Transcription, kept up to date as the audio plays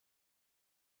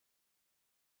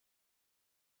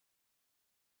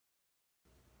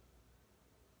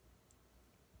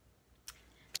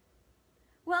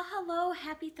Well, hello,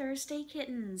 happy Thursday,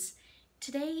 kittens.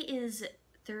 Today is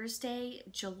Thursday,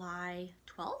 July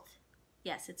 12th.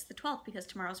 Yes, it's the 12th because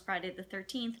tomorrow's Friday the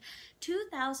 13th,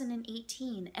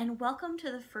 2018, and welcome to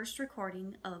the first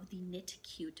recording of the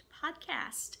KnitCute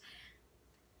podcast.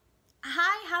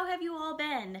 Hi, how have you all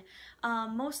been?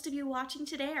 Most of you watching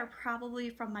today are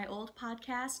probably from my old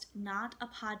podcast, Not a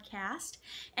Podcast,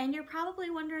 and you're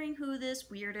probably wondering who this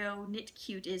weirdo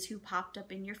KnitCute is who popped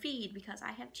up in your feed because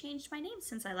I have changed my name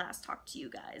since I last talked to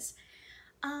you guys.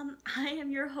 I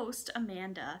am your host,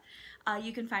 Amanda.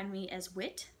 You can find me as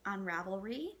Wit on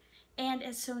Ravelry and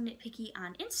as So Nitpicky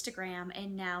on Instagram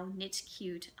and now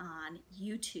KnitCute on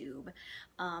YouTube.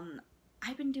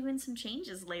 I've been doing some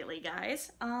changes lately,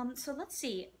 guys. So let's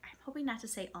see. I'm hoping not to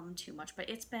say too much, but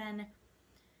it's been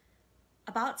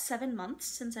about 7 months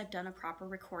since I've done a proper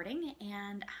recording,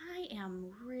 and I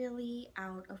am really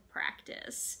out of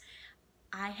practice.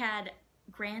 I had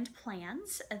grand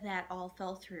plans that all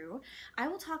fell through. I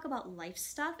will talk about life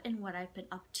stuff and what I've been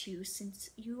up to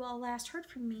since you all last heard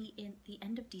from me in the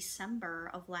end of December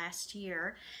of last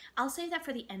year. I'll save that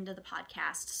for the end of the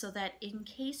podcast so that in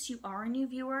case you are a new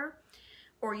viewer,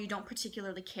 or you don't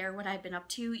particularly care what I've been up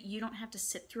to, you don't have to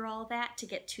sit through all that to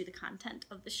get to the content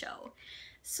of the show.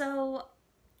 So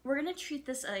we're going to treat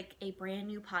this like a brand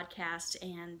new podcast,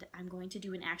 and I'm going to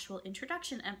do an actual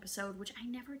introduction episode, which I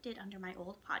never did under my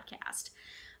old podcast.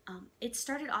 It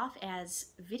started off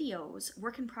as videos,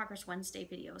 work in progress Wednesday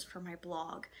videos for my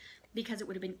blog, because it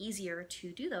would have been easier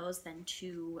to do those than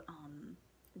to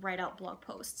write out blog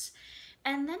posts.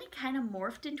 And then it kind of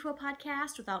morphed into a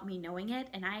podcast without me knowing it,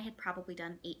 and I had probably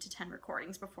done 8 to 10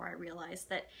 recordings before I realized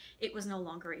that it was no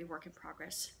longer a work in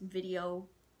progress video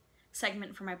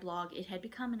segment for my blog. It had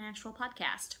become an actual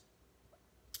podcast.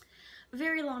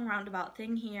 Very long roundabout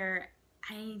thing here.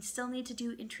 I still need to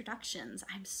do introductions.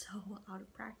 I'm so out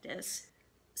of practice.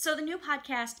 So the new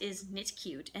podcast is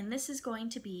KnitCute, and this is going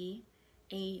to be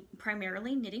a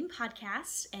primarily knitting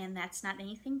podcast, and that's not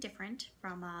anything different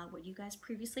from what you guys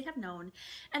previously have known.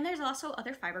 And there's also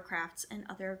other fiber crafts and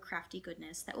other crafty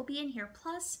goodness that will be in here.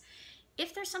 Plus,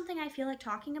 if there's something I feel like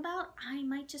talking about, I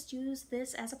might just use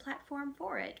this as a platform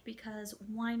for it, because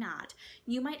why not?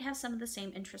 You might have some of the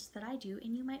same interests that I do,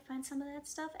 and you might find some of that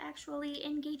stuff actually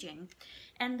engaging.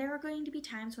 And there are going to be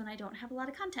times when I don't have a lot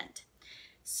of content.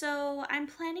 So I'm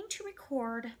planning to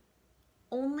record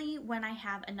only when I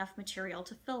have enough material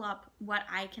to fill up what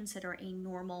I consider a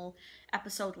normal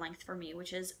episode length for me,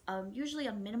 which is usually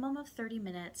a minimum of 30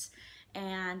 minutes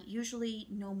and usually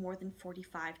no more than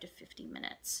 45 to 50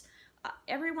 minutes.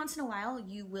 Every once in a while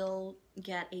you will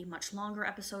get a much longer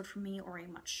episode from me or a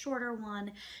much shorter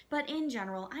one, but in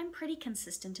general I'm pretty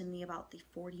consistent in about the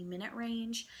 40-minute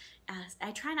range. As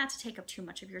I try not to take up too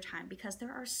much of your time because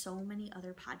there are so many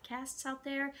other podcasts out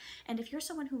there, and if you're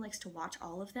someone who likes to watch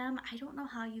all of them, I don't know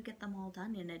how you get them all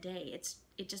done in a day.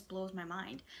 It just blows my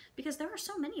mind because there are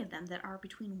so many of them that are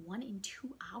between 1 and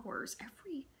 2 hours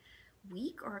every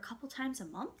week or a couple times a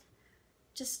month.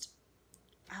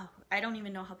 I don't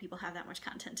even know how people have that much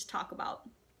content to talk about.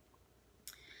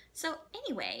 So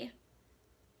anyway,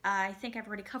 I think I've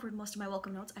already covered most of my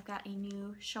welcome notes. I've got a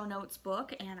new show notes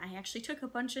book, and I actually took a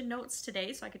bunch of notes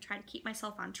today so I could try to keep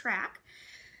myself on track.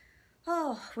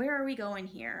 Oh, where are we going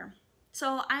here?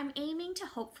 So I'm aiming to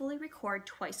hopefully record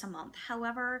twice a month.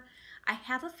 However, I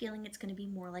have a feeling it's going to be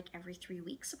more like every 3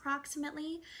 weeks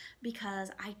approximately, because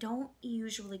I don't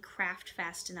usually craft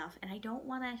fast enough, and I don't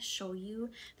want to show you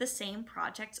the same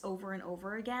projects over and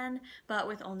over again, but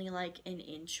with only like an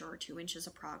inch or 2 inches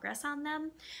of progress on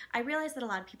them. I realize that a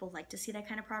lot of people like to see that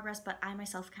kind of progress, but I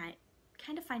myself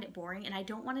kind of find it boring, and I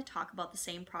don't want to talk about the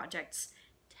same projects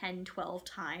 10, 12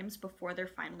 times before they're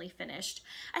finally finished.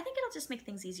 I think it'll just make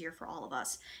things easier for all of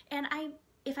us. And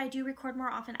if I do record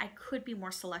more often, I could be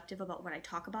more selective about what I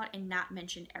talk about and not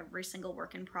mention every single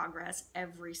work in progress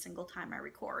every single time I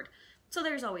record. So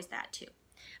there's always that too.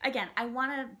 Again, I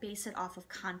want to base it off of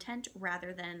content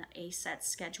rather than a set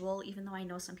schedule, even though I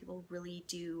know some people really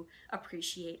do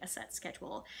appreciate a set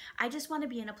schedule. I just want to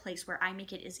be in a place where I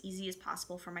make it as easy as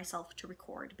possible for myself to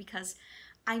record, because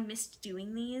I missed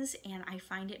doing these and I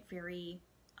find it very,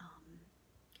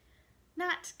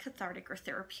 not cathartic or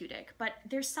therapeutic, but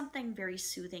there's something very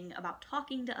soothing about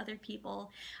talking to other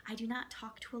people. I do not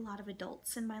talk to a lot of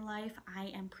adults in my life. I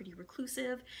am pretty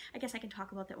reclusive. I guess I can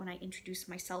talk about that when I introduce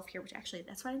myself here, which actually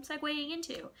that's what I'm segueing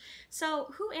into. So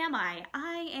who am I?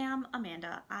 I am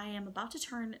Amanda. I am about to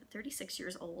turn 36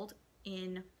 years old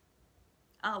in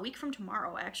a week from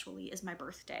tomorrow, actually, is my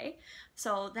birthday.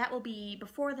 So that will be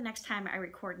before the next time I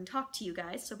record and talk to you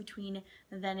guys. So between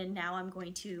then and now, I'm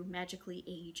going to magically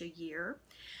age a year.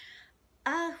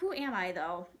 Who am I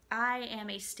though? I am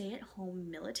a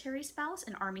stay-at-home military spouse,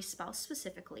 an Army spouse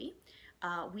specifically.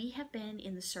 We have been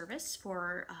in the service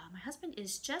for, my husband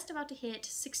is just about to hit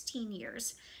 16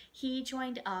 years. He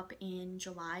joined up in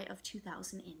July of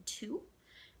 2002,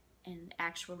 and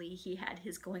actually he had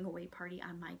his going away party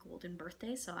on my golden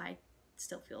birthday, so I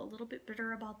still feel a little bit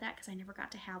bitter about that because I never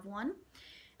got to have one.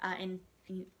 And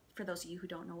for those of you who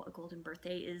don't know, what a golden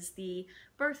birthday is the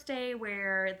birthday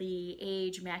where the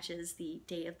age matches the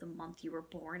day of the month you were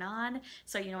born on.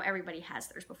 So, you know, everybody has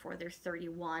theirs before they're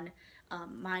 31.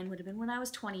 Mine would have been when I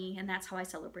was 20, and that's how I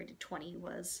celebrated 20,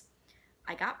 was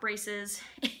I got braces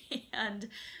and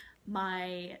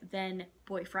my then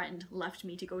boyfriend left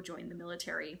me to go join the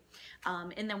military.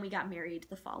 And then we got married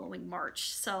the following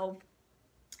March. So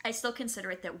I still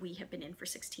consider it that we have been in for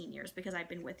 16 years because I've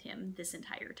been with him this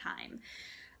entire time.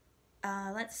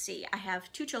 Let's see, I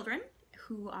have 2 children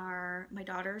who are, my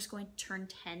daughter's going to turn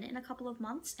 10 in a couple of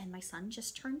months, and my son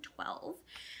just turned 12.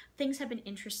 Things have been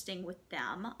interesting with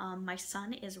them. My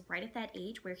son is right at that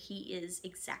age where he is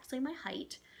exactly my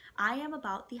height. I am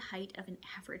about the height of an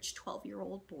average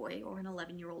 12-year-old boy or an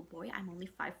 11-year-old boy. I'm only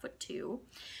 5'2".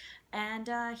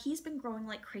 And he's been growing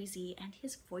like crazy, and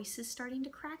his voice is starting to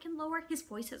crack and lower. His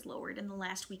voice has lowered in the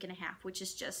last week and a half, which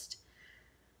is just,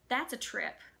 that's a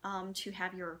trip, to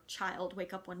have your child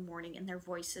wake up one morning and their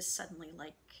voice is suddenly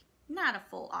like not a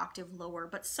full octave lower,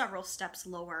 but several steps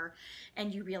lower,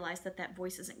 and you realize that that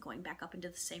voice isn't going back up into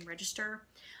the same register.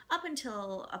 Up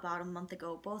until about a month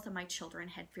ago, both of my children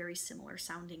had very similar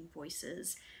sounding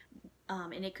voices,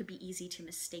 and it could be easy to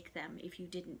mistake them if you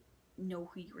didn't know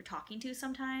who you were talking to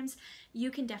sometimes. You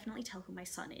can definitely tell who my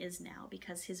son is now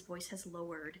because his voice has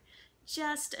lowered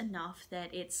just enough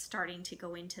that it's starting to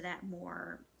go into that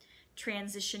more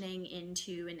transitioning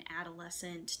into an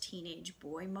adolescent teenage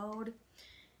boy mode.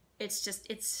 It's just,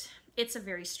 it's a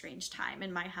very strange time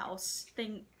in my house.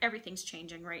 Everything's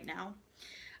changing right now.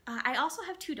 I also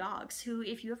have 2 dogs who,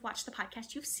 if you have watched the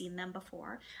podcast, you've seen them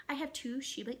before. I have 2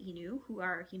 Shiba Inu who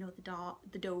are, you know,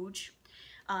 the Doge.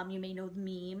 You may know the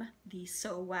meme, the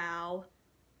so wow,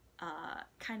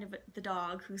 kind of the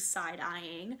dog who's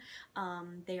side-eyeing.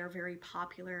 They are very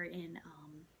popular in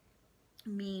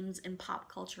memes and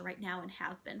pop culture right now and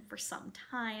have been for some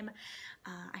time.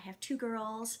 I have 2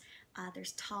 girls.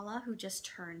 There's Tala, who just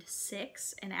turned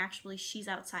 6, and actually she's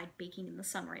outside baking in the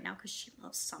sun right now because she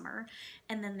loves summer.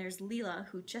 And then there's Leela,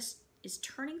 who just is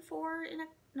turning 4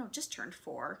 just turned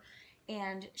 4,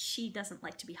 and she doesn't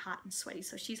like to be hot and sweaty,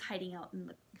 so she's hiding out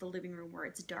in the living room where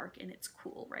it's dark and it's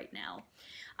cool right now.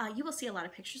 You will see a lot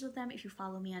of pictures of them if you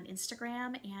follow me on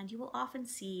Instagram, and you will often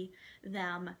see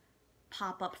them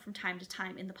pop up from time to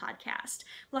time in the podcast.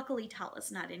 Luckily,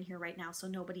 Tala's not in here right now, so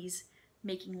nobody's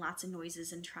making lots of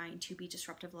noises and trying to be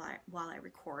disruptive while I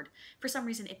record. For some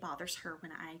reason, it bothers her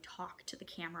when I talk to the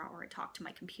camera or I talk to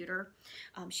my computer.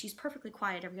 She's perfectly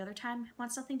quiet every other time,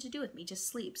 wants nothing to do with me, just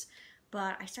sleeps.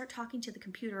 But I start talking to the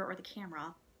computer or the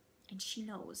camera, and she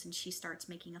knows, and she starts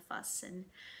making a fuss and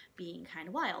being kind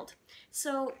of wild.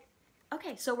 So,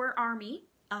 okay, so we're Army.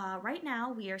 Right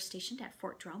now, we are stationed at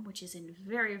Fort Drum, which is in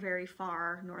very, very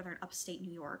far northern upstate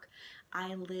New York.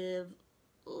 I live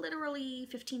literally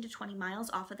 15 to 20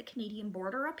 miles off of the Canadian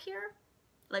border up here.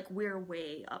 Like, we're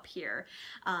way up here.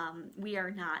 We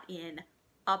are not in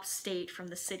upstate from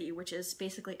the city, which is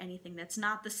basically anything that's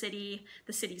not the city.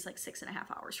 The city's like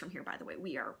 6.5 hours from here, by the way.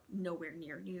 We are nowhere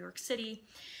near New York City.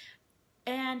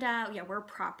 And yeah, we're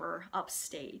proper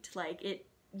upstate. Like,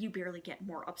 you barely get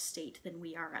more upstate than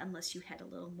we are unless you head a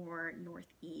little more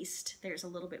northeast. There's a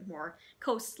little bit more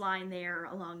coastline there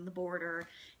along the border,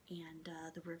 and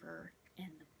the river and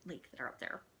the lake that are up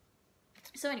there.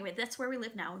 So anyway, that's where we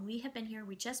live now, and we have been here.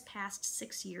 We just passed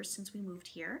 6 years since we moved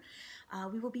here.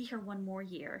 We will be here 1 more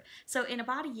year. So in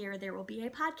about a year, there will be a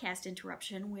podcast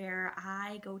interruption where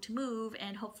I go to move,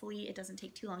 and hopefully it doesn't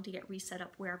take too long to get reset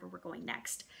up wherever we're going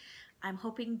next. I'm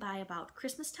hoping by about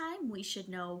Christmas time, we should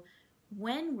know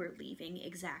when we're leaving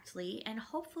exactly, and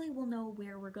hopefully we'll know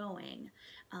where we're going.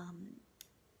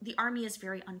 The Army is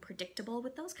very unpredictable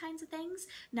with those kinds of things.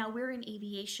 Now, we're in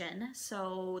aviation,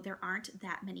 so there aren't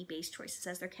that many base choices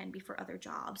as there can be for other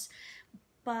jobs.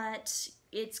 But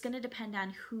it's going to depend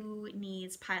on who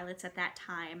needs pilots at that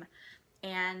time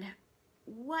and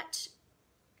what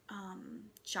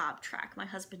job track my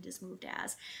husband is moved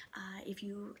as. If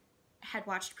you had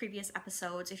watched previous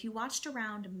episodes, if you watched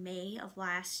around May of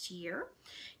last year,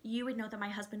 you would know that my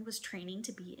husband was training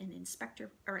to be an inspector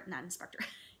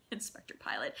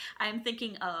pilot. I'm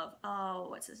thinking of,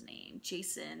 what's his name?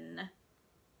 Jason.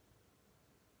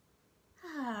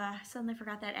 Suddenly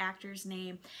forgot that actor's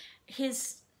name.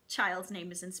 His child's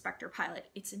name is Inspector Pilot.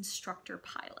 It's Instructor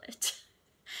Pilot.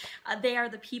 They are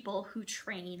the people who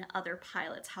train other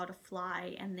pilots how to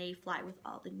fly, and they fly with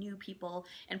all the new people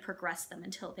and progress them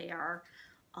until they are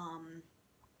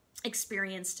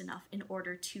experienced enough in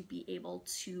order to be able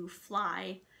to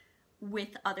fly with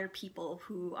other people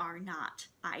who are not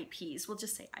IPs. We'll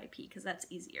just say IP because that's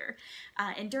easier.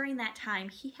 And during that time,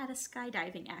 he had a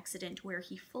skydiving accident where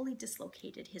he fully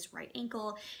dislocated his right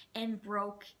ankle and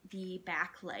broke the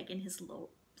backbone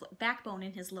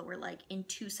in his lower leg in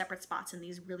 2 separate spots in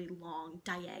these really long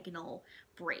diagonal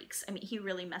breaks. I mean, he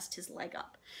really messed his leg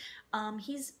up.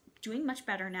 He's doing much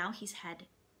better now. He's had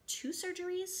 2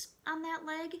 surgeries on that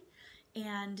leg,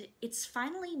 and it's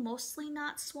finally mostly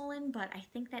not swollen, but I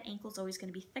think that ankle's always going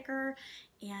to be thicker,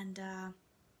 and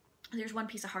there's one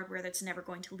piece of hardware that's never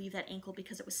going to leave that ankle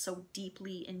because it was so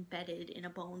deeply embedded in a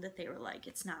bone that they were like,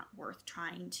 it's not worth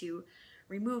trying to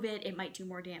remove it. It might do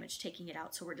more damage taking it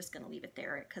out, so we're just going to leave it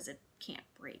there because it can't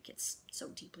break. It's so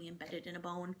deeply embedded in a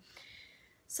bone.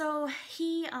 So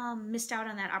he missed out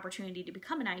on that opportunity to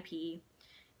become an IP,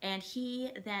 and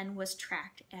he then was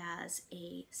tracked as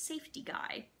a safety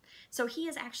guy. So he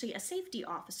is actually a safety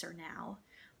officer now,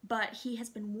 but he has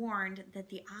been warned that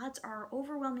the odds are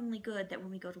overwhelmingly good that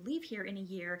when we go to leave here in a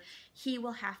year, he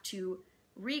will have to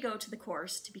re-go to the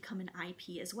course to become an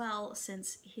IP as well,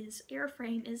 since his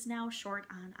airframe is now short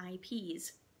on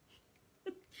IPs.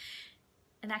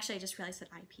 And actually, I just realized that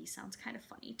IP sounds kind of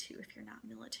funny too if you're not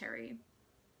military.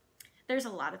 There's a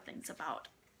lot of things about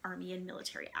Army and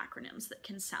military acronyms that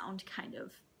can sound kind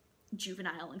of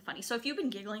juvenile and funny. So if you've been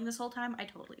giggling this whole time, I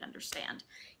totally understand.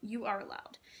 You are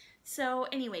allowed. So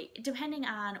anyway, depending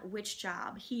on which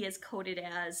job he is coded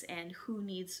as and who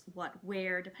needs what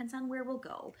where, depends on where we'll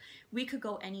go. We could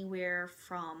go anywhere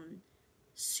from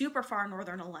super far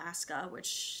northern Alaska,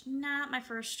 which not my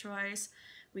first choice.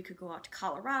 We could go out to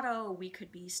Colorado. We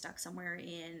could be stuck somewhere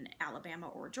in Alabama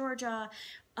or Georgia.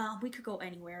 We could go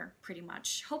anywhere pretty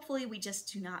much. Hopefully we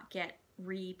just do not get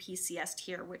re-PCS'd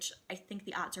here, which I think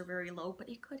the odds are very low, but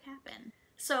it could happen.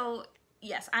 So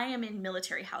yes, I am in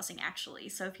military housing actually.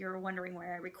 So if you're wondering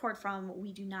where I record from,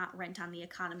 we do not rent on the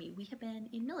economy. We have been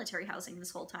in military housing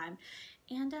this whole time,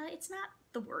 and it's not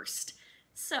the worst.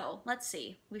 So let's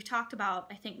see. We've talked about,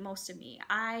 I think, most of me.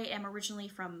 I am originally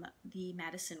from the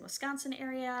Madison, Wisconsin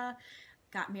area,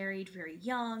 got married very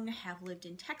young, have lived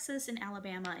in Texas and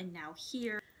Alabama, and now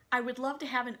here. I would love to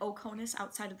have an OCONUS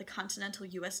outside of the continental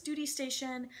US duty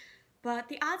station, but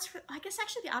the odds for, I guess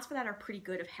actually the odds for that are pretty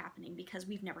good of happening because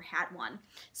we've never had one.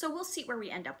 So we'll see where we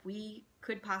end up. We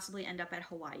could possibly end up at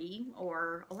Hawaii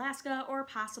or Alaska, or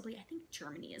possibly, I think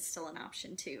Germany is still an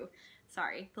option too.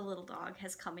 Sorry, the little dog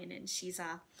has come in and she's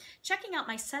checking out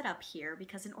my setup here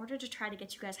because in order to try to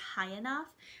get you guys high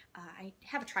enough, I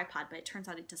have a tripod, but it turns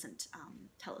out it doesn't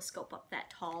telescope up that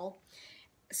tall.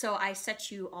 So I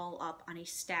set you all up on a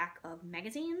stack of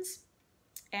magazines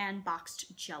and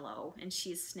boxed Jell-O, and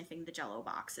she's sniffing the Jell-O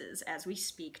boxes as we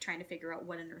speak, trying to figure out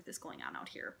what on earth is going on out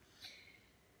here.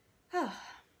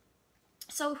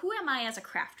 So who am I as a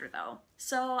crafter though?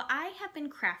 So I have been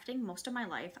crafting most of my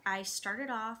life. I started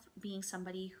off being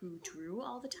somebody who drew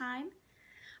all the time.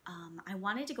 I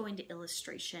wanted to go into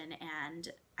illustration, and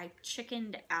I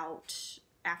chickened out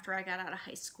after I got out of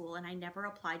high school, and I never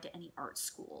applied to any art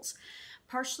schools.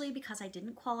 Partially because I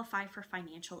didn't qualify for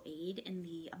financial aid in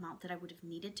the amount that I would have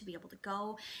needed to be able to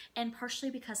go, and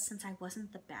partially because since I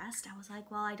wasn't the best, I was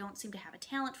like, well, I don't seem to have a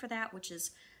talent for that,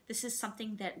 this is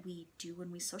something that we do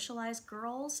when we socialize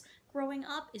girls growing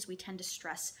up, is we tend to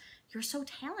stress, you're so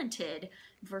talented,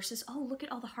 versus, oh, look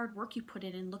at all the hard work you put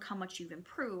in and look how much you've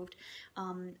improved.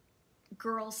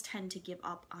 Girls tend to give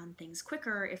up on things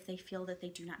quicker if they feel that they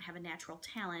do not have a natural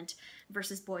talent,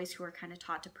 versus boys who are kind of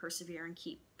taught to persevere and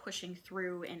keep pushing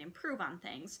through and improve on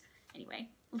things. Anyway,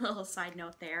 little side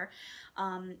note there.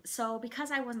 So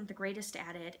because I wasn't the greatest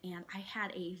at it, and I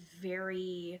had a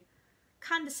very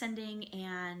condescending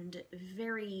and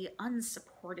very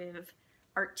unsupportive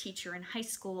art teacher in high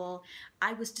school,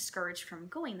 I was discouraged from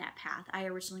going that path. I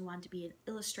originally wanted to be an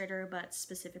illustrator, but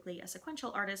specifically a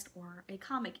sequential artist or a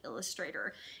comic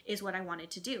illustrator is what I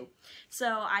wanted to do. So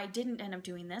I didn't end up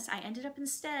doing this. I ended up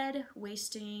instead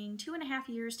wasting 2.5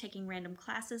 years taking random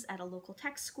classes at a local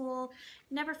tech school,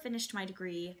 never finished my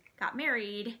degree, got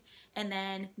married, and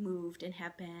then moved and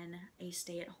have been a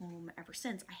stay-at-home ever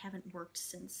since. I haven't worked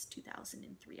since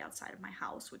 2003 outside of my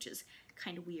house, which is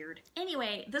kind of weird.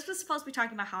 Anyway, this was supposed to be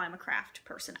talking about how I'm a craft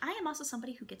person. I am also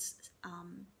somebody who gets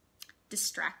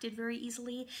distracted very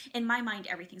easily. In my mind,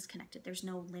 everything's connected. There's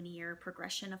no linear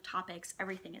progression of topics.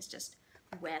 Everything is just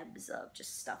webs of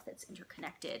just stuff that's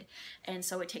interconnected. And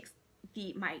so it takes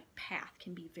my path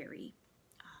can be very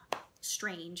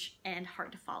strange and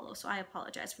hard to follow, so I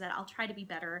apologize for that. I'll try to be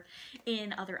better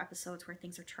in other episodes where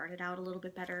things are charted out a little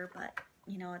bit better, but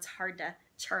you know, it's hard to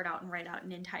chart out and write out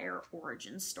an entire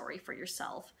origin story for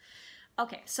yourself.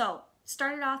 Okay, so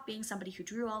started off being somebody who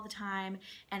drew all the time,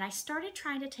 and I started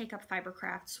trying to take up fiber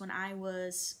crafts when I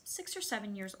was 6 or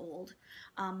 7 years old.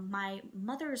 My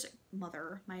mother's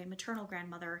mother, my maternal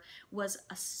grandmother, was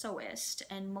a sewist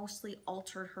and mostly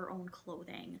altered her own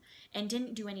clothing and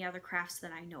didn't do any other crafts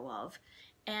that I know of.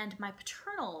 And my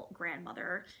paternal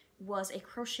grandmother was a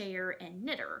crocheter and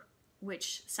knitter,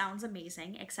 which sounds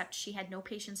amazing, except she had no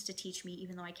patience to teach me,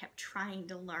 even though I kept trying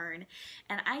to learn.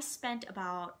 And I spent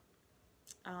about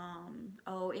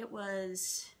it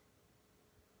was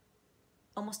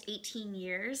almost 18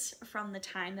 years from the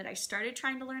time that I started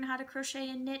trying to learn how to crochet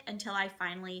and knit until I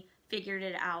finally figured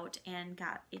it out and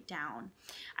got it down.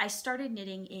 I started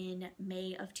knitting in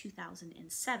May of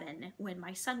 2007 when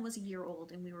my son was a year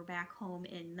old and we were back home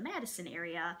in the Madison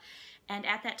area. And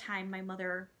at that time, my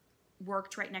mother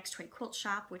worked right next to a quilt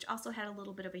shop, which also had a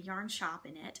little bit of a yarn shop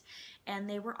in it, and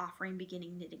they were offering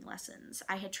beginning knitting lessons.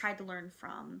 I had tried to learn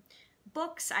from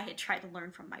books, I had tried to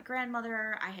learn from my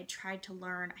grandmother, I had tried to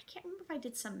learn, I can't remember if I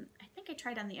did some, I think I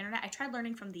tried on the internet, I tried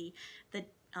learning from the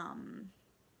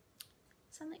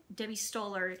something, Debbie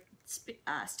Stoller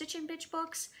Stitch and Bitch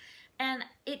books, and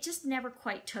it just never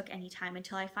quite took any time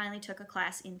until I finally took a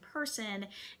class in person,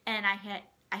 and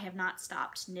I have not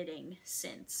stopped knitting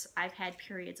since. I've had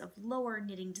periods of lower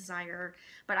knitting desire,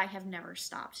 but I have never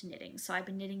stopped knitting. So I've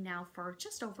been knitting now for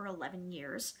just over 11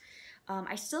 years.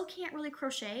 I still can't really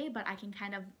crochet, but I can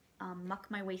kind of muck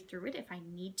my way through it if I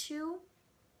need to.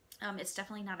 It's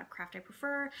definitely not a craft I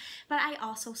prefer, but I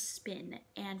also spin,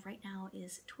 and right now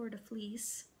is Tour de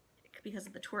Fleece because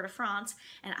of the Tour de France,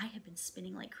 and I have been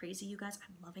spinning like crazy, you guys.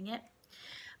 I'm loving it.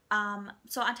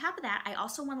 So on top of that, I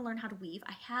also want to learn how to weave.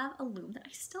 I have a loom that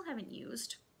I still haven't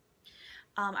used.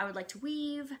 I would like to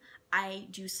weave. I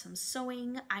do some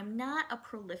sewing. I'm not a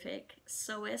prolific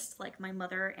sewist like my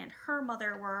mother and her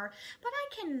mother were, but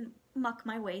I can muck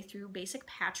my way through basic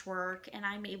patchwork, and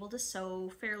I'm able to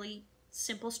sew fairly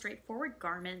simple, straightforward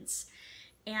garments.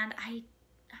 And I'm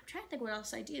trying to think what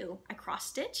else I do. I cross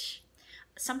stitch.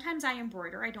 Sometimes I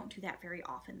embroider. I don't do that very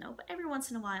often though, but every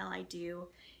once in a while I do.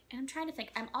 And I'm trying to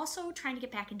think. I'm also trying to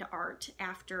get back into art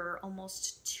after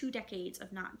almost 2 decades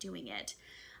of not doing it.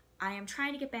 I am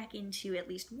trying to get back into at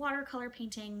least watercolor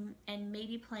painting and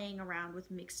maybe playing around with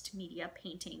mixed media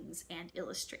paintings and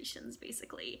illustrations,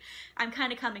 basically. I'm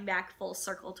kind of coming back full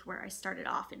circle to where I started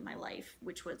off in my life,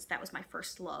 that was my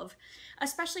first love,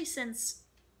 especially since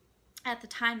at the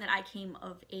time that I came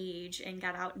of age and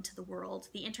got out into the world,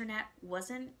 the internet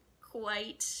wasn't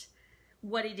quite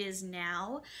what it is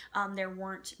now. There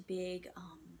weren't big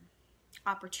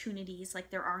opportunities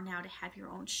like there are now to have your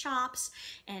own shops,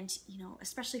 and you know,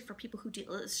 especially for people who do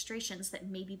illustrations that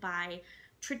maybe by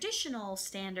traditional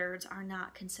standards are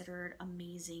not considered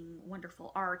amazing,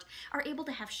 wonderful art, are able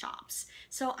to have shops.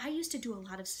 So I used to do a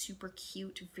lot of super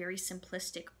cute, very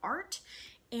simplistic art,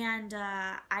 and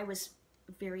I was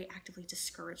very actively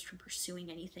discouraged from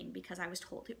pursuing anything because I was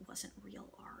told it wasn't real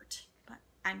art.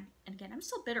 And again, I'm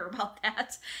still bitter about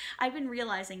that. I've been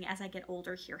realizing as I get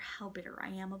older here how bitter I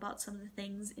am about some of the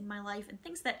things in my life, and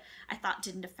things that I thought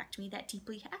didn't affect me that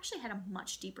deeply actually had a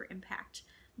much deeper impact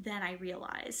than I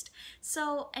realized.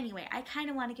 So anyway, I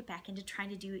kind of want to get back into trying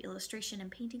to do illustration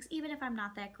and paintings, even if I'm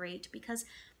not that great, because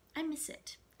I miss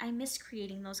it. I miss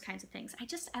creating those kinds of things.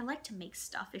 I like to make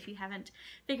stuff. If you haven't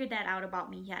figured that out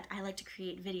about me yet, I like to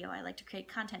create video. I like to create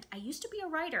content. I used to be a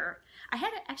writer. I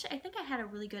think I had a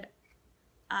really good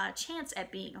chance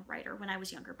at being a writer when I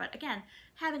was younger, but again,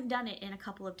 haven't done it in a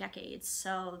couple of decades,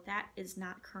 so that is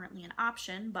not currently an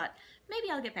option, but maybe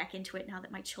I'll get back into it now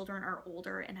that my children are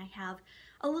older and I have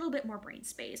a little bit more brain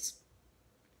space.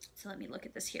 So let me look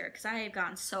at this here, because I have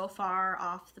gone so far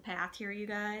off the path here, you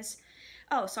guys.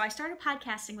 Oh, so I started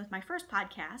podcasting with my first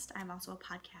podcast. I'm also a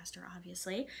podcaster,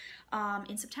 obviously.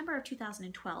 In September of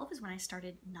 2012 is when I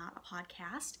started Not a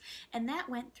Podcast, and that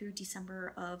went through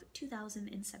December of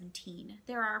 2017.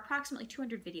 There are approximately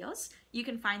 200 videos. You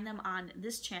can find them on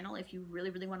this channel if you really,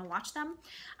 really want to watch them.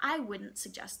 I wouldn't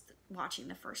suggest watching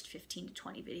the first 15 to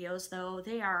 20 videos, though.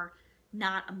 They are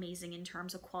not amazing in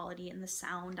terms of quality, and the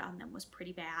sound on them was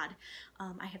pretty bad.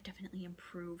 I have definitely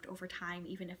improved over time,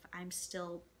 even if I'm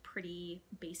still pretty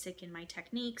basic in my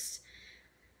techniques.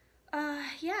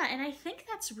 Yeah, and I think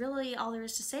that's really all there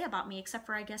is to say about me, except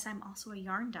for I guess I'm also a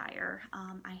yarn dyer.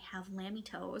 I have Lammy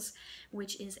Toes,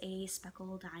 which is a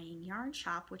speckle dyeing yarn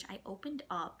shop, which I opened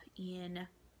up in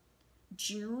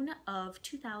June of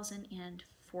 2014.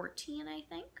 $14, I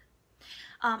think.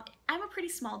 I'm a pretty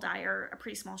small dyer, a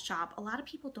pretty small shop. A lot of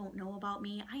people don't know about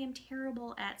me. I am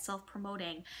terrible at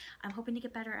self-promoting. I'm hoping to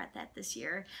get better at that this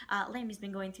year. Lammy's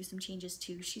been going through some changes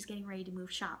too. She's getting ready to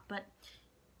move shop, but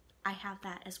I have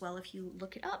that as well if you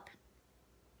look it up.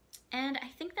 And I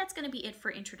think that's going to be it for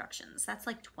introductions. That's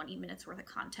like 20 minutes worth of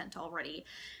content already.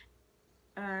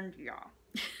 And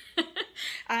yeah.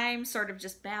 I'm sort of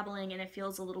just babbling and it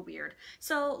feels a little weird.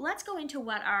 So let's go into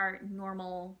what our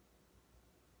normal...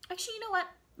 Actually, you know what?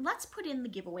 Let's put in the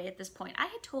giveaway at this point. I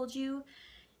had told you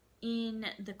in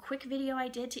the quick video I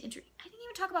did to I didn't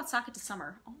even talk about Sock It to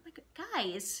Summer. Oh my god,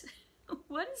 guys,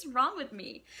 what is wrong with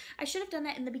me? I should have done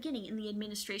that in the beginning, in the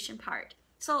administration part.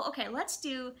 So, okay, let's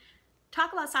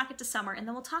talk about Sock It to Summer, and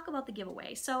then we'll talk about the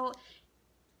giveaway. So,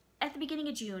 at the beginning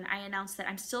of June, I announced that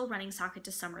I'm still running Sock It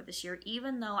to Summer this year,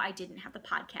 even though I didn't have the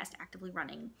podcast actively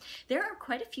running. There are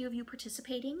quite a few of you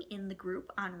participating in the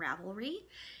group on Ravelry.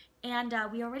 And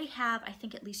we already have, I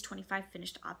think, at least 25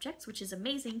 finished objects, which is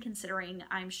amazing considering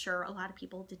I'm sure a lot of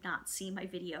people did not see my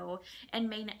video and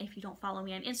may not, if you don't follow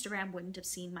me on Instagram, wouldn't have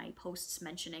seen my posts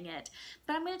mentioning it.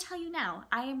 But I'm going to tell you now,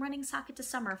 I am running Sock It to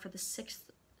Summer for the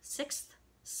sixth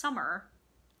summer.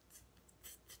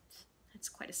 That's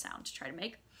quite a sound to try to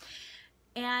make.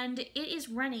 And it is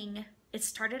running, it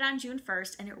started on June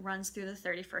 1st and it runs through the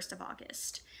 31st of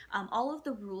August. All of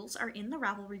the rules are in the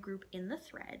Ravelry group in the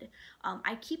thread.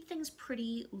 I keep things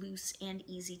pretty loose and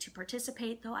easy to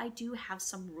participate, though I do have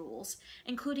some rules,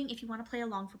 including if you want to play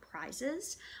along for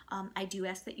prizes. I do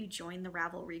ask that you join the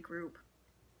Ravelry group.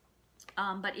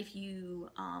 But if you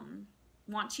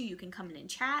want to, you can come in and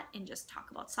chat and just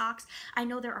talk about socks. I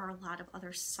know there are a lot of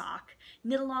other sock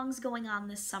knit-alongs going on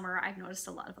this summer. I've noticed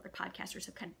a lot of other podcasters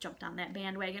have kind of jumped on that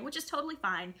bandwagon, which is totally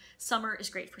fine. Summer is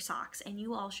great for socks, and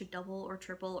you all should double or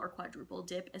triple or quadruple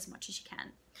dip as much as you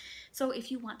can. So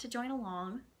if you want to join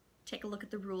along, take a look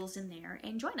at the rules in there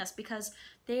and join us, because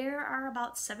there are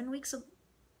about 7 weeks of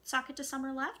Sock It to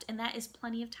Summer left, and that is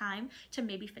plenty of time to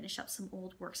maybe finish up some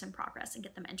old works in progress and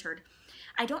get them entered.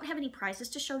 I don't have any prizes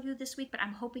to show you this week, but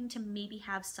I'm hoping to maybe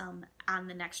have some on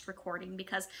the next recording,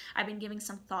 because I've been giving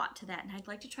some thought to that, and I'd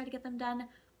like to try to get them done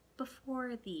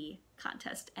before the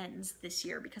contest ends this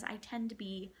year, because I tend to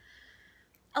be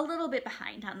a little bit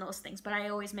behind on those things, but I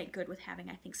always make good with having,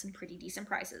 I think, some pretty decent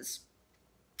prizes.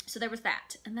 So there was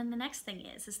that. And then the next thing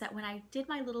is that when I did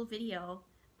my little video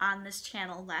on this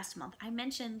channel last month, I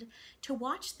mentioned to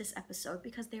watch this episode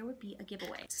because there would be a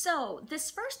giveaway. So this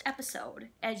first episode,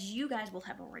 as you guys will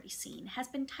have already seen, has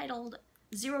been titled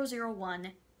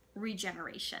 001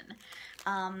 Regeneration.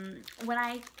 When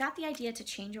I got the idea to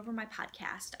change over my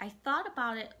podcast, I thought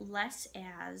about it less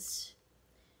as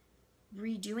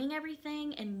redoing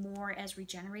everything and more as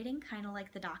regenerating, kind of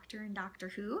like the Doctor in Doctor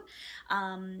Who.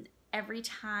 Every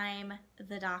time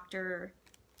the Doctor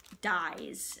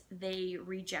dies, they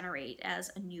regenerate as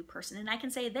a new person. And I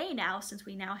can say they now, since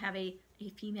we now have a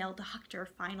female Doctor,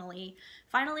 finally.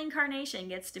 Final incarnation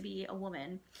gets to be a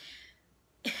woman.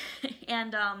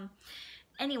 And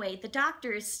anyway, the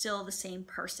Doctor is still the same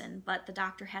person, but the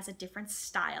Doctor has a different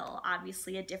style,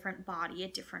 obviously a different body, a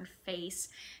different face,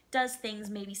 does things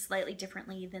maybe slightly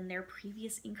differently than their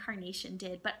previous incarnation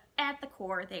did, but at the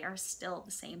core, they are still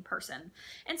the same person.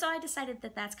 And so I decided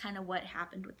that that's kind of what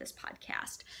happened with this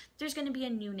podcast. There's going to be a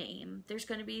new name, there's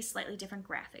going to be slightly different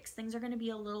graphics, things are going to be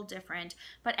a little different,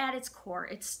 but at its core,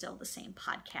 it's still the same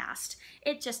podcast.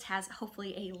 It just has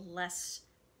hopefully a less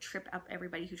trip up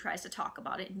everybody who tries to talk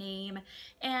about it name,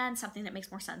 and something that makes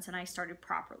more sense, and I started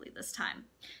properly this time.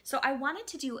 So I wanted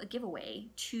to do a giveaway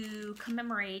to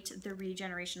commemorate the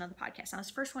regeneration of the podcast. Now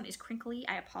this first one is crinkly,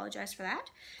 I apologize for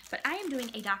that, but I am doing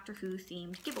a Doctor Who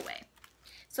themed giveaway.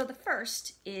 So the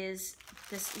first is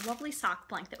this lovely sock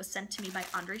blank that was sent to me by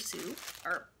Andre Sue,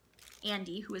 or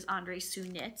Andy, who is Andre Sue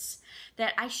Knits,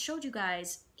 that I showed you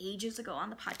guys ages ago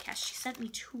on the podcast. She sent me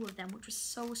 2 of them, which was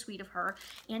so sweet of her.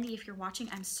 Andy, if you're watching,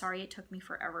 I'm sorry it took me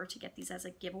forever to get these as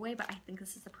a giveaway, but I think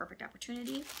this is the perfect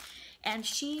opportunity. And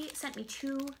she sent me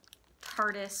 2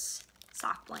 TARDIS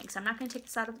sock blanks. I'm not going to take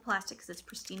this out of the plastic because it's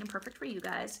pristine and perfect for you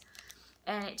guys.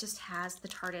 And it just has the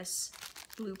TARDIS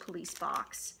blue police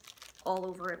box all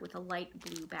over it with a light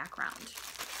blue background.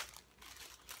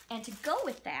 And to go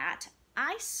with that,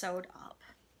 I sewed up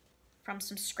from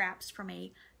some scraps from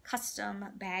a custom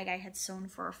bag I had sewn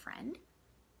for a friend,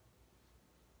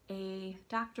 a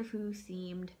Doctor Who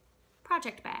themed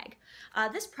project bag.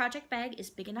 This project bag is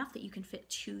big enough that you can fit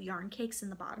 2 yarn cakes in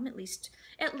the bottom, at least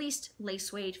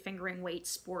lace weight, fingering weight,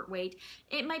 sport weight.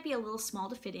 It might be a little small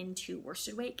to fit in 2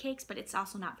 worsted weight cakes, but it's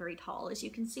also not very tall, as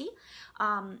you can see.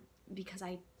 because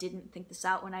I didn't think this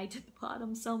out when I did the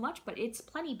bottom so much, but it's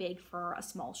plenty big for a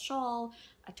small shawl,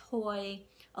 a toy,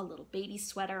 a little baby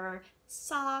sweater,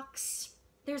 socks.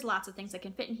 There's lots of things that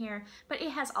can fit in here, but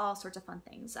it has all sorts of fun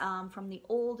things. From the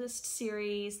oldest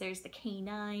series, there's the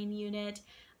K9 unit,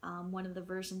 one of the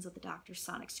versions of the Dr.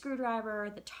 Sonic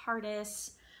screwdriver, the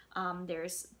TARDIS.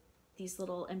 There's these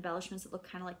little embellishments that look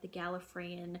kind of like the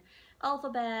Gallifreyan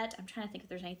alphabet. I'm trying to think if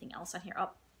there's anything else on here.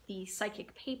 Oh, the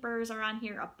psychic papers are on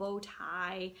here, a bow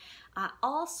tie,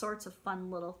 all sorts of fun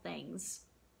little things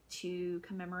to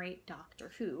commemorate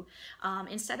Doctor Who.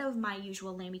 Instead of my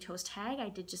usual Lammy Toast tag, I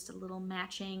did just a little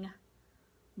matching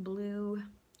blue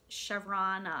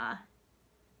chevron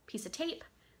piece of tape.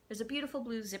 There's a beautiful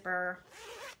blue zipper,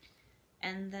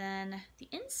 and then the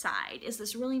inside is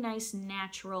this really nice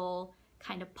natural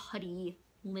kind of putty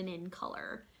linen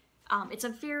color. It's a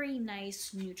very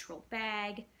nice neutral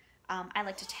bag. I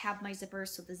like to tab my zippers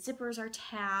so the zippers are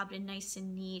tabbed and nice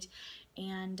and neat.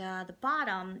 And the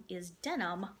bottom is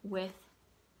denim with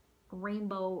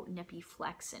rainbow nippy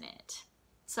flecks in it.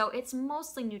 So it's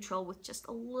mostly neutral with just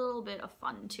a little bit of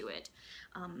fun to it.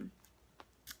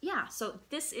 Yeah, so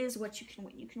this is what you can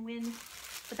win. You can win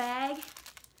the bag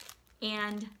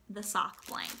and the sock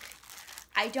blank.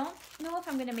 I don't know if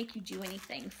I'm going to make you do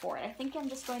anything for it. I think I'm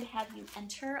just going to have you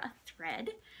enter a thread.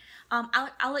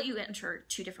 I'll let you enter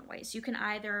 2 different ways. You can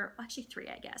either, actually 3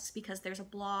 I guess, because there's a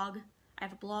blog. I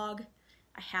have a blog,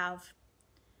 I have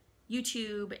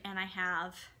YouTube, and I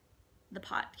have the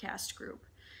podcast group.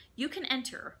 You can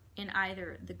enter in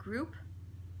either the group,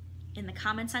 in the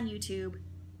comments on YouTube,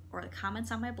 or the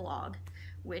comments on my blog,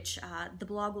 which the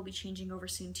blog will be changing over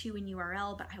soon too in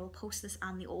URL, but I will post this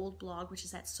on the old blog, which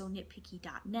is at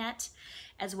sonitpicky.net,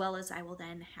 as well as I will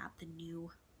then have the new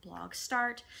blog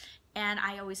start, and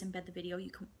I always embed the video.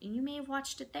 You may have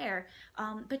watched it there,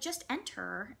 but just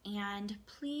enter, and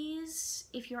please,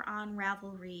 if you're on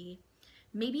Ravelry,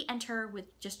 maybe enter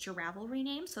with just your Ravelry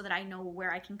name so that I know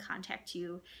where I can contact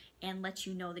you and let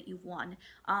you know that you've won.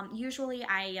 Usually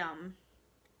I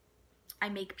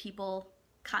make people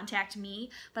contact me,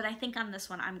 but I think on this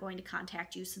one I'm going to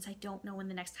contact you since I don't know when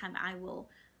the next time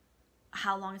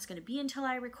how long it's going to be until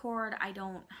I record. I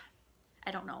don't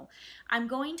know. I'm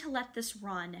going to let this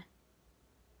run.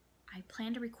 I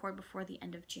plan to record before the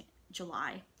end of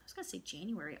July. I was going to say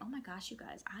January. Oh my gosh, you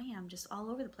guys, I am just all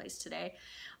over the place today.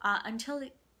 I'm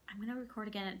going to record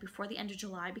again before the end of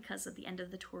July because of the end of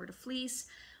the Tour de Fleece.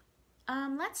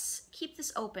 Let's keep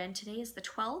this open. Today is the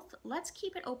 12th. Let's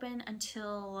keep it open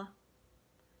until,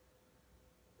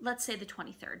 let's say the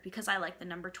 23rd, because I like the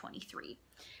number 23.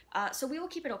 So we will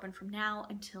keep it open from now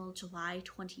until July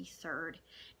 23rd.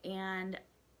 And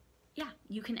yeah,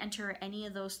 you can enter any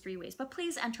of those 3 ways, but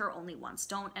please enter only once.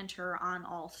 Don't enter on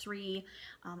all 3.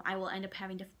 I will end up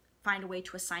having to find a way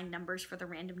to assign numbers for the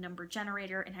random number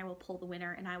generator, and I will pull the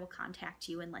winner and I will contact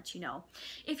you and let you know.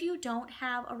 If you don't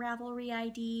have a Ravelry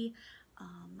ID,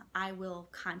 I will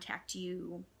contact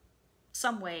you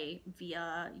some way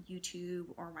via YouTube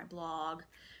or my blog,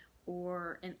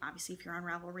 and obviously if you're on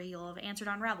Ravelry, you'll have answered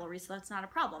on Ravelry, so that's not a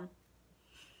problem.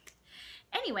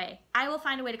 Anyway, I will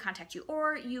find a way to contact you,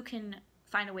 or you can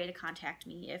find a way to contact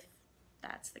me if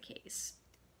that's the case.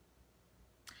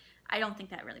 I don't think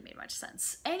that really made much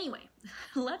sense. Anyway,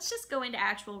 let's just go into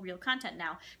actual real content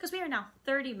now, because we are now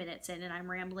 30 minutes in and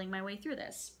I'm rambling my way through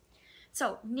this.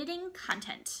 So, knitting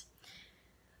content.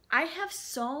 I have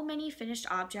so many finished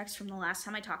objects from the last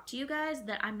time I talked to you guys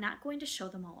that I'm not going to show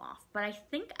them all off, but I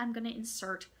think I'm going to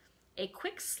insert a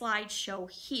quick slideshow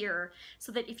here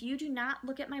so that if you do not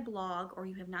look at my blog or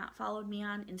you have not followed me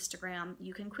on Instagram,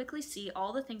 you can quickly see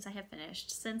all the things I have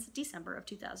finished since December of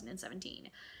 2017.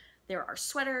 There are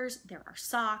sweaters, there are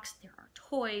socks, there are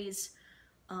toys.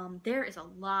 There is a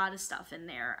lot of stuff in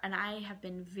there, and I have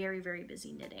been very, very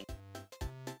busy knitting.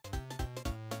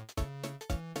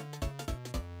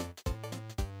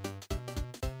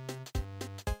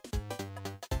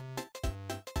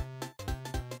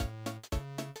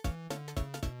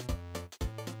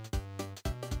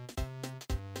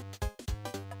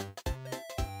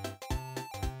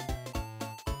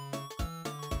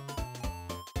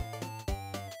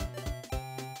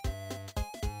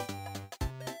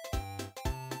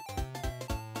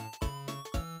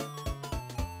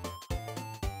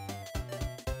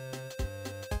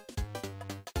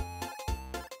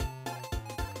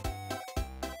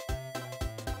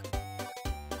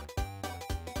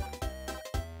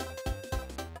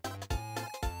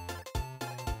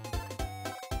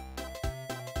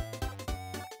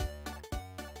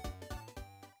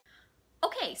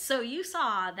 Okay, so you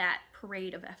saw that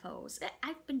parade of FOs.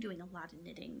 I've been doing a lot of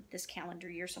knitting this calendar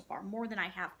year so far, more than I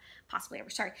have possibly ever.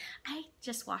 Sorry, I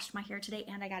just washed my hair today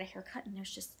and I got a haircut and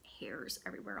there's just hairs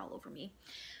everywhere all over me.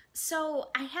 So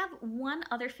I have one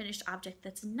other finished object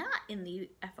that's not in the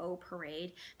FO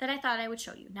parade that I thought I would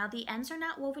show you. Now the ends are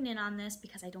not woven in on this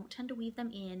because I don't tend to weave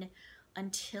them in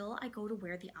until I go to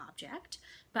wear the object,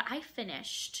 but I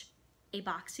finished a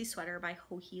boxy sweater by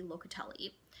Joji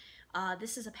Locatelli.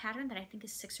 This is a pattern that I think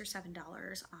is $6 or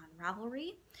 $7 on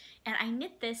Ravelry, and I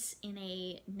knit this in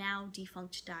a now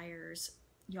defunct dyer's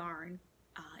yarn.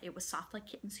 It was Soft Like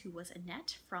Kittens, who was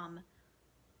Annette from,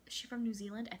 is she from New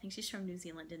Zealand? I think she's from New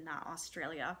Zealand and not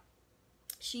Australia.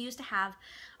 She used to have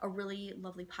a really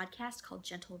lovely podcast called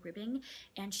Gentle Ribbing,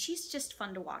 and she's just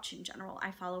fun to watch in general.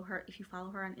 I follow her. If you follow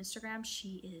her on Instagram,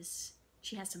 she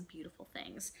has some beautiful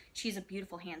things. She's a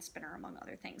beautiful hand spinner, among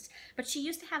other things. But she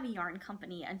used to have a yarn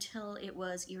company until it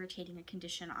was irritating a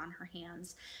condition on her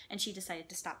hands, and she decided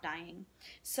to stop dyeing.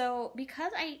 So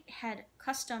because I had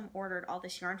custom ordered all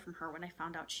this yarn from her when I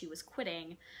found out she was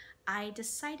quitting, I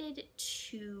decided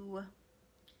to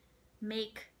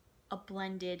make a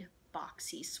blended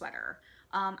boxy sweater.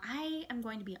 I am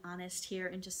going to be honest here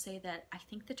and just say that I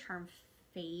think the term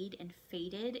fade and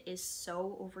faded is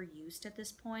so overused at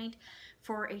this point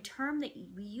for a term that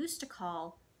we used to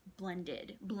call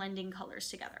blending colors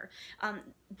together.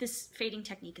 This fading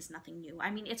technique is nothing new.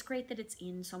 I mean, it's great that it's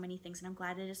in so many things, and I'm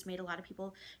glad it has made a lot of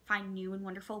people find new and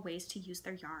wonderful ways to use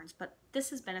their yarns, but this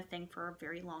has been a thing for a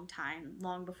very long time,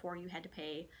 long before you had to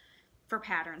pay for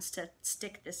patterns to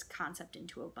stick this concept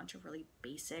into a bunch of really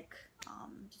basic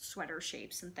sweater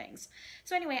shapes and things.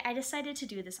 So anyway, I decided to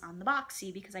do this on the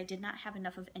boxy because I did not have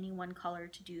enough of any one color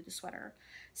to do the sweater.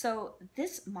 So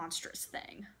this monstrous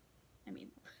thing, I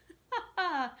mean,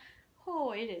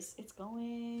 oh, it's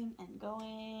going and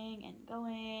going and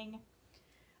going.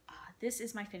 This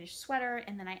is my finished sweater,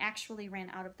 and then I actually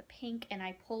ran out of the pink and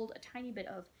I pulled a tiny bit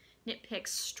of Knit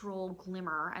Picks Stroll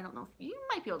Glimmer. I don't know if you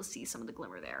might be able to see some of the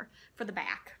glimmer there for the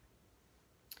back.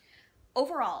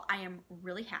 Overall, I am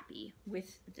really happy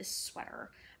with this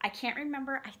sweater. I can't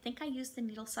remember, I think I used the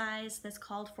needle size that's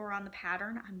called for on the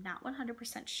pattern. I'm not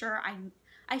 100% sure.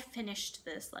 I finished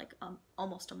this like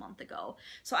almost a month ago,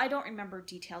 so I don't remember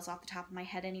details off the top of my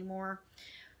head anymore.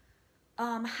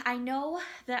 I know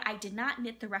that I did not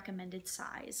knit the recommended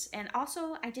size, and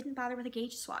also I didn't bother with a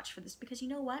gauge swatch for this because you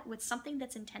know what? With something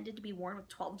that's intended to be worn with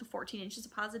 12 to 14 inches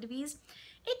of positive ease,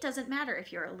 it doesn't matter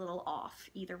if you're a little off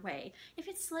either way. If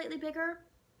it's slightly bigger,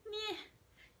 meh.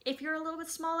 If you're a little bit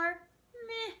smaller,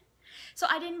 meh. So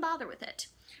I didn't bother with it.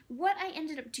 What I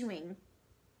ended up doing,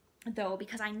 though,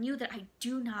 because I knew that I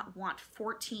do not want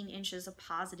 14 inches of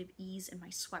positive ease in my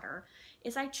sweater,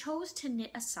 is I chose to knit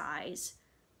a size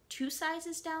 2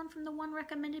 sizes down from the one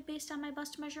recommended based on my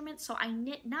bust measurement. So I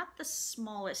knit not the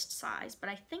smallest size, but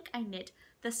I think I knit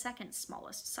the second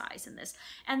smallest size in this.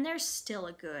 And there's still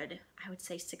a good, I would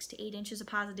say 6 to 8 inches of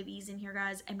positive ease in here,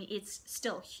 guys. I mean, it's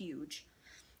still huge,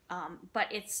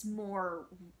 but it's more,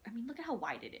 I mean, look at how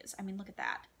wide it is. I mean, look at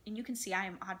that. And you can see I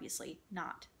am obviously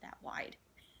not that wide.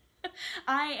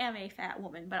 I am a fat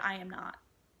woman, but I am not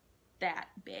that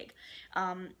big.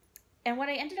 And what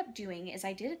I ended up doing is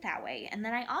I did it that way, and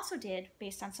then I also did,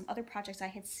 based on some other projects I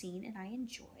had seen and I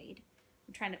enjoyed,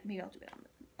 I'm trying to, maybe I'll do it on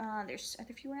the, are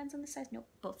there fewer ends on this side? Nope,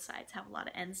 both sides have a lot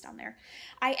of ends down there.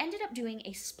 I ended up doing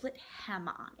a split hem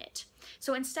on it.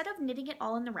 So instead of knitting it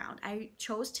all in the round, I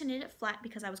chose to knit it flat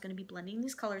because I was going to be blending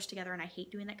these colors together, and I hate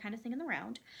doing that kind of thing in the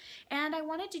round. And I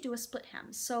wanted to do a split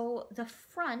hem. So the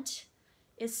front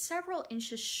is several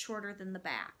inches shorter than the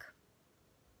back.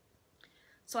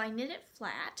 So I knit it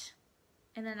flat,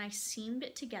 and then I seamed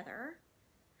it together.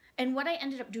 And what I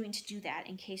ended up doing to do that,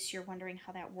 in case you're wondering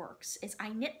how that works, is I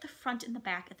knit the front and the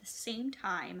back at the same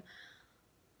time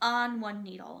on one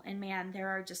needle. And man, there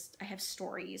are just, I have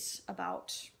stories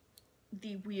about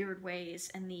the weird ways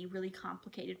and the really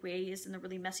complicated ways and the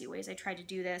really messy ways I tried to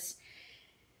do this.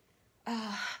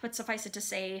 But suffice it to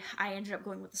say, I ended up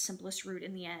going with the simplest route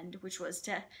in the end, which was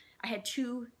I had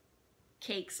 2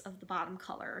 cakes of the bottom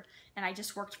color, and I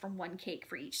just worked from 1 cake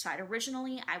for each side.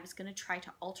 Originally, I was going to try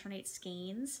to alternate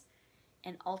skeins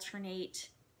and alternate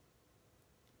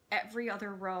every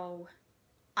other row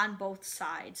on both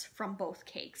sides from both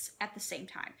cakes at the same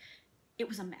time. It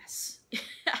was a mess.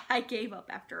 I gave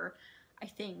up after, I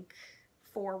think,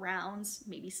 4 rounds,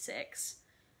 maybe 6.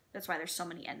 That's why there's so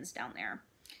many ends down there.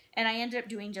 And I ended up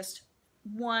doing just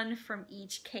 1 from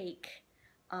each cake,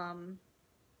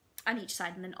 on each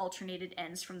side, and then alternated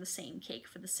ends from the same cake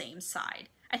for the same side.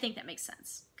 I think that makes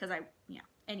sense, because yeah,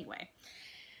 anyway.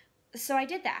 So I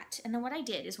did that, and then what I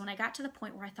did is when I got to the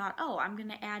point where I thought, oh, I'm going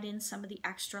to add in some of the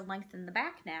extra length in the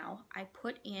back now, I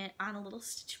put in on a little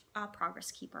stitch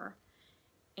progress keeper,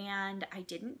 and I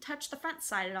didn't touch the front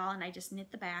side at all, and I just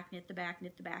knit the back, knit the back,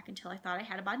 knit the back until I thought I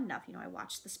had about enough. You know, I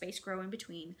watched the space grow in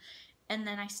between, and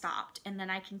then I stopped, and then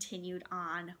I continued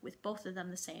on with both of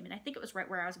them the same, and I think it was right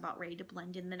where I was about ready to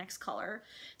blend in the next color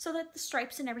so that the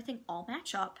stripes and everything all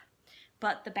match up.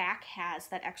 But the back has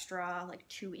that extra like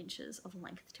 2 inches of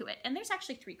length to it. And there's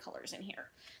actually 3 colors in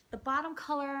here. The bottom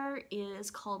color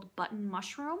is called Button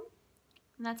Mushroom,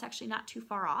 and that's actually not too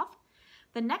far off.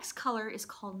 The next color is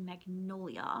called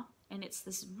Magnolia, and it's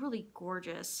this really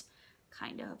gorgeous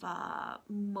kind of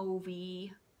mauvey,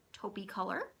 taupey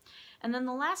color. And then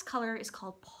the last color is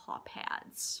called Paw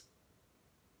Pads,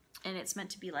 and it's meant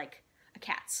to be like a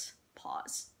cat's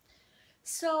paws.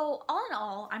 So all in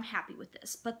all, I'm happy with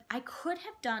this, but I could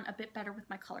have done a bit better with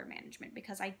my color management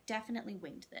because I definitely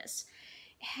winged this.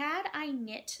 Had I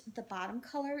knit the bottom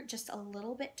color just a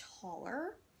little bit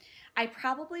taller, I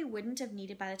probably wouldn't have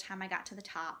needed by the time I got to the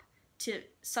top to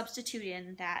substitute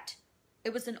in that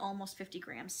it was an almost 50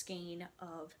 gram skein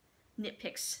of Knit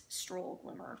Picks Stroll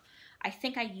Glimmer. I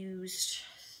think I used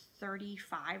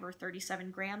 35 or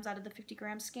 37 grams out of the 50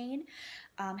 gram skein.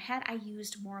 Had I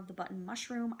used more of the Button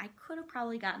Mushroom, I could have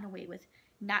probably gotten away with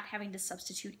not having to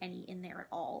substitute any in there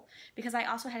at all, because I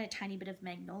also had a tiny bit of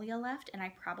Magnolia left, and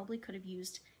I probably could have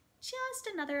used just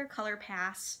another color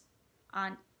pass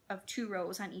of 2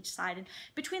 rows on each side, and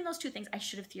between those 2 things I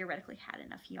should have theoretically had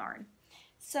enough yarn.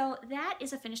 So that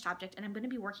is a finished object, and I'm going to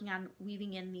be working on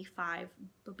weaving in the 5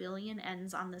 billion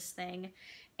ends on this thing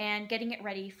and getting it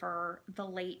ready for the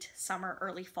late summer,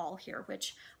 early fall here,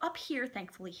 which up here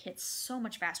thankfully hits so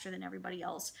much faster than everybody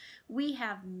else. We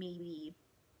have maybe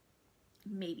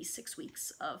 6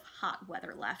 weeks of hot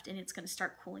weather left, and it's going to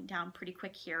start cooling down pretty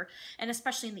quick here, and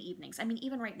especially in the evenings. I mean,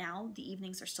 even right now, the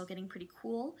evenings are still getting pretty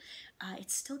cool.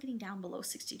 It's still getting down below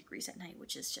 60 degrees at night,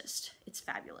 which is just, it's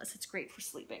fabulous. It's great for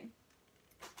sleeping.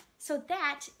 So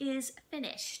that is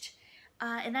finished,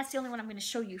 and that's the only one I'm going to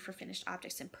show you for finished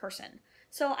objects in person.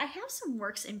 So I have some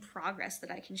works in progress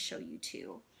that I can show you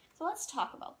too. So let's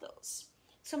talk about those.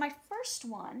 So my first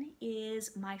one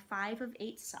is my 5 of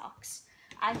 8 socks.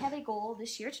 I have a goal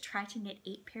this year to try to knit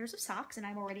 8 pairs of socks, and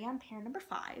I'm already on pair number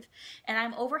 5, and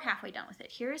I'm over halfway done with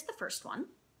it. Here is the first one.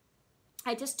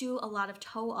 I just do a lot of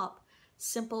toe up,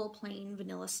 simple, plain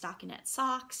vanilla stockinette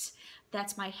socks.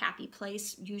 That's my happy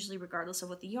place, usually regardless of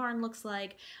what the yarn looks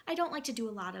like. I don't like to do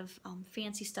a lot of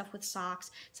fancy stuff with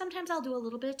socks. Sometimes I'll do a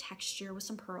little bit of texture with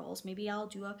some pearls. Maybe I'll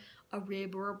do a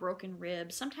rib or a broken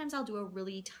rib. Sometimes I'll do a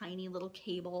really tiny little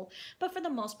cable. But for the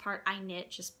most part, I knit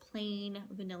just plain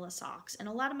vanilla socks. And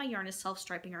a lot of my yarn is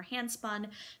self-striping or hand spun,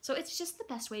 so it's just the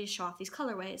best way to show off these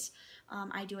colorways.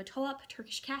 I do a toe-up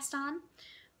Turkish cast-on.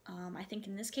 I think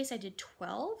in this case I did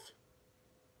 12.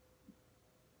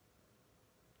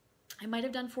 I might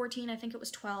have done 14, I think it was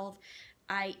 12.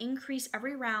 I increase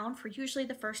every round for usually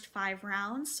the first 5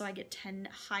 rounds, so I get 10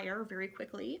 higher very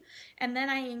quickly. And then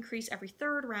I increase every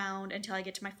 3rd round until I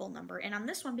get to my full number. And on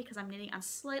this one, because I'm knitting on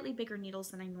slightly bigger needles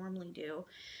than I normally do,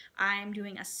 I'm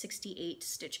doing a 68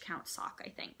 stitch count sock, I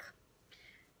think.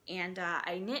 And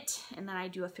I knit, and then I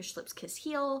do a fish lips kiss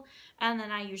heel, and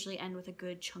then I usually end with a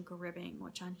good chunk of ribbing,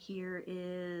 which on here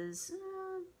is...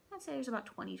 I'd say there's about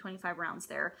 20-25 rounds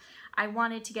there. I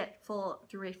wanted to get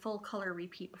through a full color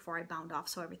repeat before I bound off,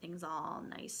 so everything's all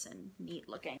nice and neat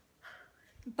looking.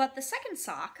 But the second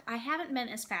sock, I haven't been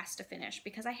as fast to finish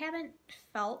because I haven't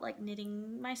felt like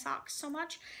knitting my socks so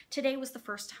much. Today was the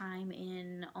first time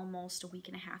in almost a week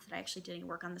and a half that I actually did any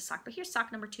work on the sock. But here's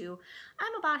sock number 2.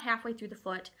 I'm about halfway through the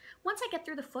foot. Once I get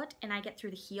through the foot and I get through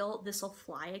the heel, this will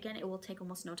fly again. It will take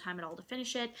almost no time at all to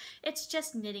finish it. It's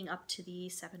just knitting up to the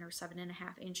 7 or 7.5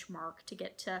 inch mark to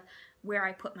get to where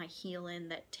I put my heel in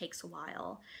that takes a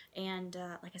while. And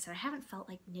like I said, I haven't felt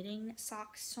like knitting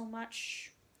socks so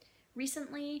much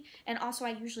recently, and also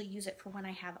I usually use it for when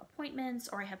I have appointments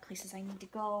or I have places I need to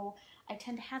go. I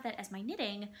tend to have that as my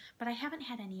knitting, but I haven't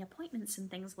had any appointments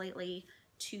and things lately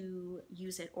to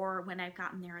use it, or when I've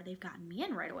gotten there, they've gotten me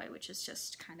in right away, which is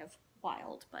just kind of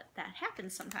wild, but that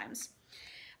happens sometimes.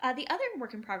 The other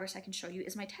work in progress I can show you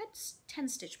is my 10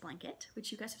 stitch blanket,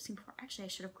 which you guys have seen before. Actually, I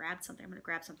should have grabbed something. I'm going to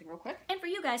grab something real quick. And for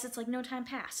you guys, it's like no time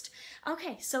passed.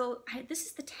 Okay, so this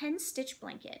is the 10 stitch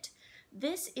blanket.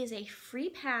 This is a free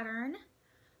pattern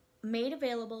made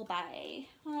available by,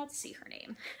 well, let's see her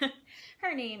name.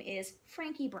 Her name is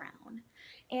Frankie Brown.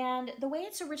 And the way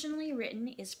it's originally written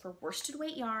is for worsted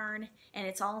weight yarn, and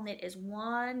it's all knit as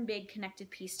one big connected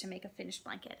piece to make a finished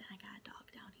blanket. And I got a dog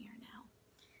down here now.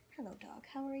 Hello, dog.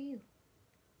 How are you?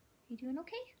 You doing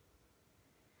okay?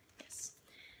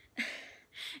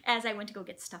 As I went to go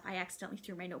get stuff, I accidentally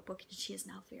threw my notebook, and she is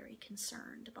now very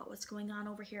concerned about what's going on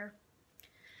over here.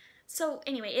 So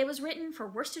anyway, it was written for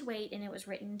worsted weight, and it was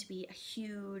written to be a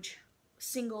huge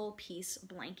single piece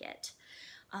blanket.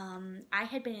 I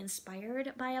had been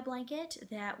inspired by a blanket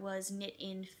that was knit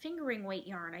in fingering weight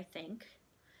yarn, I think,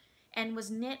 and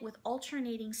was knit with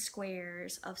alternating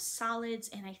squares of solids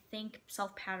and I think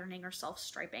self-patterning or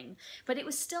self-striping, but it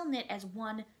was still knit as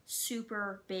one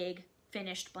super big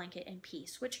finished blanket and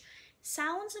piece, which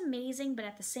sounds amazing, but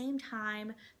at the same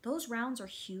time, those rounds are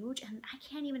huge, and I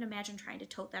can't even imagine trying to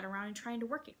tote that around and trying to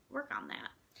work on that.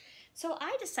 So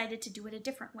I decided to do it a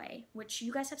different way, which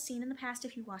you guys have seen in the past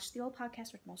if you watched the old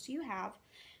podcast, which most of you have,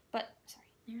 but sorry,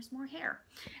 there's more hair.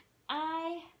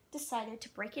 I decided to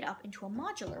break it up into a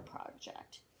modular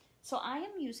project. So I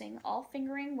am using all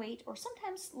fingering weight or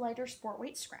sometimes lighter sport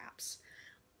weight scraps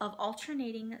of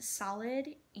alternating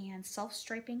solid and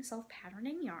self-striping,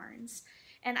 self-patterning yarns,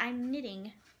 and I'm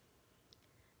knitting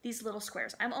these little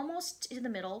squares. I'm almost in the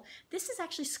middle. This is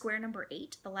actually square number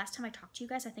 8. The last time I talked to you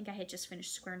guys, I think I had just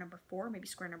finished square number 4, maybe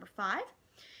square number 5.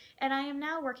 And I am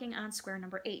now working on square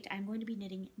number 8. I'm going to be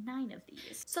knitting 9 of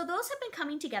these. So those have been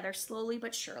coming together slowly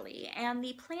but surely, and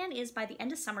the plan is by the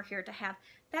end of summer here to have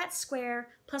that square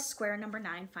plus square number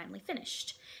 9 finally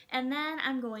finished. And then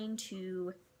I'm going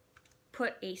to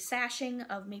put a sashing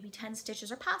of maybe 10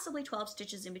 stitches or possibly 12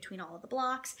 stitches in between all of the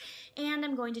blocks, and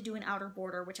I'm going to do an outer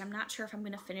border, which I'm not sure if I'm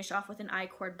going to finish off with an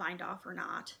I-cord bind off or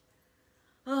not.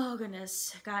 Oh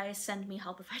goodness, guys, send me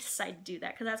help if I decide to do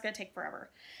that, because that's going to take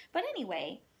forever. But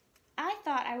anyway, I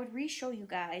thought I would re-show you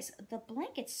guys the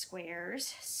blanket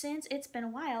squares since it's been a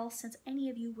while since any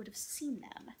of you would have seen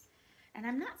them. And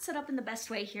I'm not set up in the best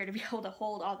way here to be able to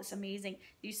hold all this amazing,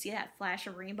 do you see that flash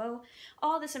of rainbow?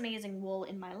 All this amazing wool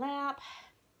in my lap.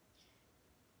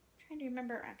 I'm trying to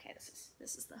remember, okay, this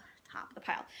is the top of the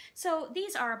pile. So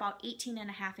these are about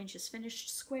 18.5 inches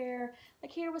finished square.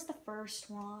 Like here was the first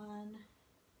one.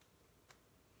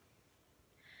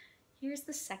 Here's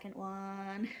the second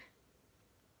one.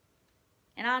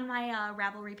 And on my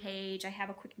Ravelry page, I have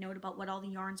a quick note about what all the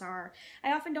yarns are.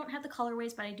 I often don't have the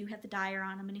colorways, but I do have the dyer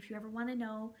on them. And if you ever want to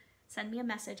know, send me a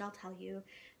message, I'll tell you.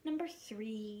 Number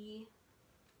 3.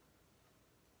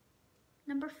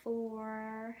 Number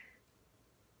 4.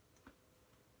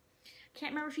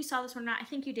 Can't remember if you saw this one or not. I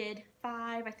think you did.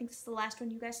 5. I think this is the last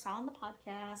one you guys saw on the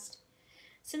podcast.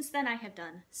 Since then, I have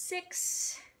done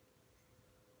 6.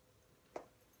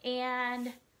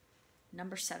 And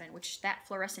number 7, which that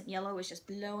fluorescent yellow is just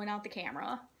blowing out the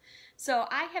camera. So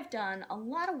I have done a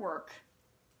lot of work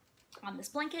on this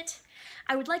blanket.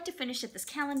 I would like to finish it this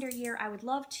calendar year. I would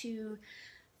love to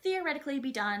theoretically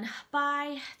be done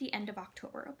by the end of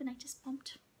October. Oh, and I just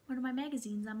bumped one of my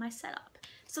magazines on my setup.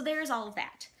 So there's all of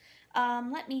that.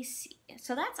 Let me see.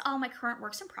 So that's all my current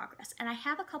works in progress. And I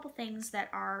have a couple things that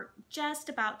are just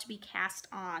about to be cast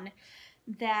on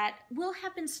that will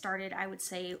have been started, I would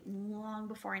say, long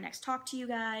before I next talk to you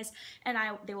guys, and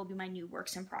they will be my new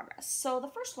works in progress. So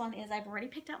the first one is I've already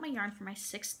picked out my yarn for my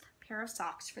 6th pair of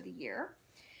socks for the year.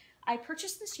 I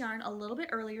purchased this yarn a little bit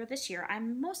earlier this year.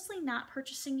 I'm mostly not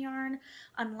purchasing yarn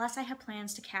unless I have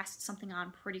plans to cast something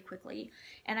on pretty quickly,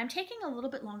 and I'm taking a little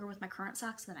bit longer with my current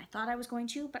socks than I thought I was going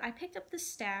to, but I picked up this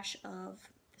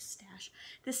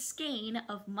skein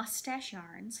of mustache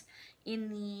yarns in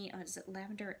the, is it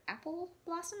Lavender Apple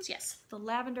Blossoms? Yes, the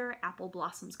Lavender Apple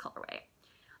Blossoms colorway.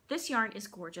 This yarn is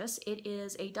gorgeous. It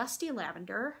is a dusty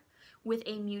lavender with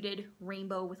a muted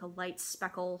rainbow with a light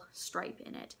speckle stripe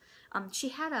in it. She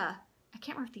had I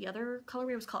can't remember if the other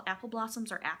colorway was called Apple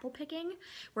Blossoms or Apple Picking,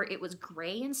 where it was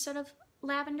gray instead of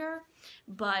lavender,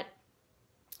 but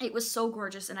it was so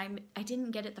gorgeous, and I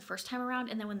didn't get it the first time around,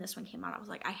 and then when this one came out, I was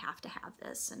like, I have to have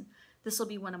this, and this will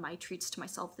be one of my treats to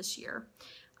myself this year.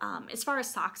 As far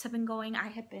as socks have been going, I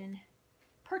have been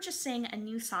purchasing a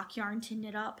new sock yarn to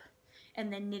knit up,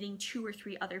 and then knitting 2 or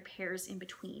 3 other pairs in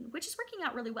between, which is working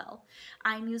out really well.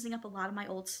 I'm using up a lot of my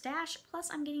old stash, plus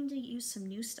I'm getting to use some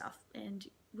new stuff, and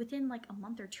within like a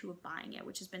month or 2 of buying it,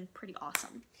 which has been pretty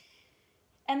awesome.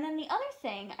 And then the other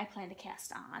thing I plan to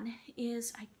cast on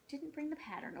is, I didn't bring the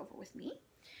pattern over with me,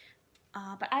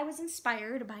 but I was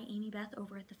inspired by Amy Beth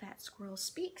over at the Fat Squirrel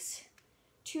Speaks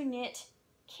to knit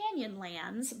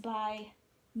Canyonlands by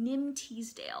Nim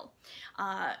Teasdale.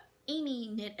 Amy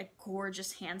knit a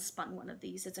gorgeous hand-spun one of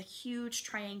these. It's a huge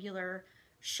triangular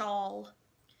shawl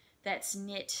that's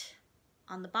knit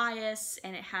on the bias,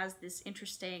 and it has this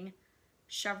interesting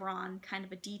chevron kind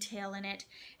of a detail in it.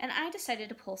 And I decided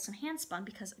to pull some hand spun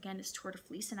because, again, it's Tour de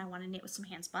Fleece and I want to knit with some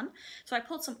hand spun. So I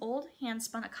pulled some old hand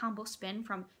spun, a combo spin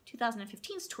from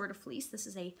 2015's Tour de Fleece. This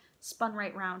is a spun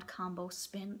right round combo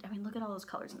spin. I mean, look at all those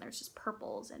colors in there. It's just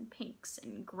purples and pinks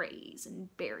and grays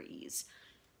and berries,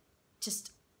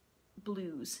 just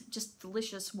blues, just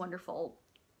delicious, wonderful,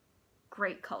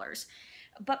 great colors.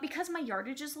 But because my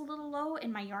yardage is a little low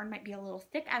and my yarn might be a little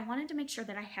thick, I wanted to make sure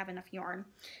that I have enough yarn,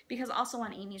 because also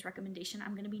on Amy's recommendation,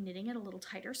 I'm going to be knitting it a little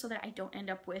tighter so that I don't end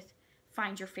up with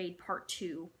Find Your Fade Part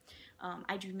 2.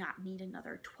 I do not need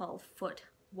another 12-foot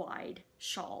wide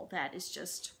shawl. That is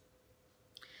just,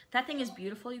 that thing is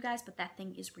beautiful, you guys, but that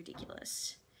thing is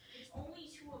ridiculous. It's only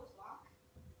 2 o'clock?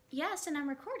 Yes, and I'm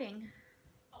recording.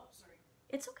 Oh, sorry.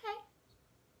 It's okay.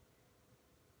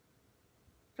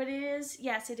 But it is,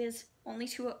 yes, it is only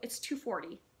it's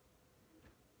 2:40.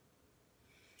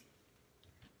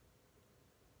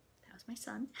 That was my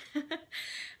son.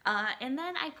 And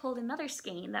then I pulled another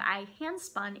skein that I hand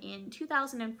spun in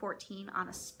 2014 on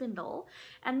a spindle.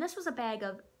 And this was a bag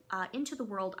of Into the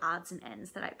World odds and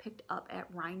ends that I picked up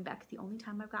at Rhinebeck, the only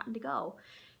time I've gotten to go.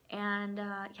 And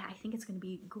yeah, I think it's going to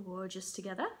be gorgeous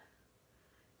together.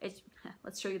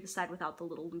 Let's show you the side without the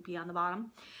little loopy on the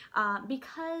bottom.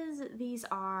 Because these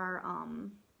are,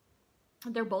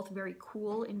 they're both very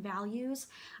cool in values,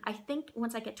 I think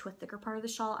once I get to a thicker part of the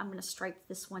shawl, I'm going to stripe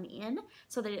this one in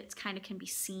so that it kind of can be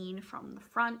seen from the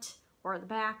front or the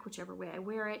back, whichever way I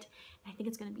wear it. And I think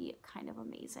it's going to be kind of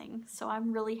amazing. So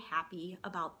I'm really happy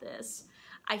about this.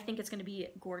 I think it's going to be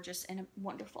gorgeous and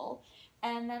wonderful.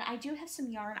 And then I do have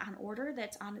some yarn on order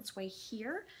that's on its way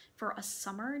here for a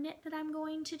summer knit that I'm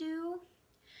going to do.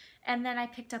 And then I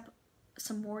picked up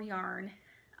some more yarn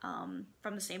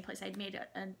from the same place. I'd made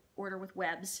an order with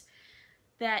Webs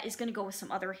that is going to go with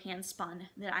some other hand spun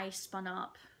that I spun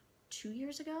up 2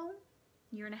 years ago,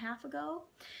 year and a half ago,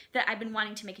 that I've been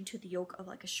wanting to make into the yoke of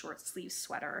like a short sleeve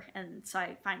sweater. And so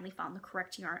I finally found the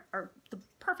correct yarn, or the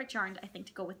perfect yarn, I think,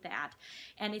 to go with that.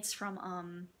 And it's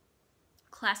from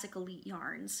Classic Elite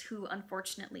Yarns, who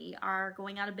unfortunately are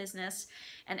going out of business,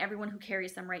 and everyone who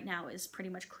carries them right now is pretty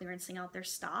much clearancing out their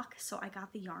stock. So I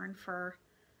got the yarn for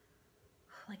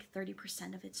like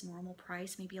 30% of its normal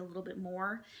price, maybe a little bit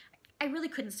more. I really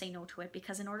couldn't say no to it,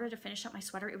 because in order to finish up my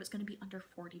sweater, it was going to be under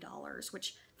 $40,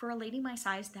 which for a lady my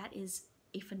size, that is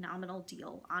a phenomenal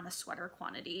deal on a sweater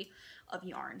quantity of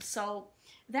yarn. So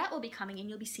that will be coming, and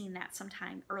you'll be seeing that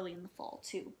sometime early in the fall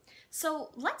too.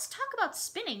 So let's talk about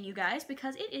spinning, you guys,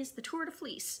 because it is the Tour de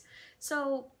Fleece.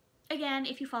 So again,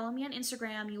 if you follow me on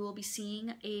Instagram, you will be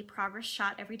seeing a progress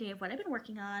shot every day of what I've been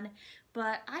working on,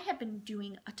 but I have been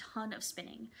doing a ton of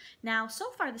spinning. Now,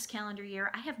 so far this calendar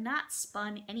year, I have not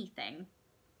spun anything.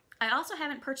 I also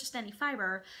haven't purchased any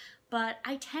fiber, but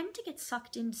I tend to get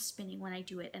sucked into spinning when I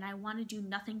do it, and I want to do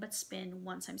nothing but spin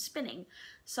once I'm spinning.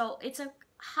 So it's a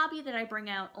hobby that I bring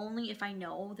out only if I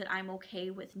know that I'm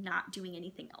okay with not doing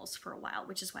anything else for a while,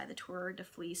 which is why the Tour de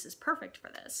Fleece is perfect for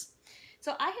this.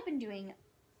 So I have been doing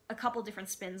a couple different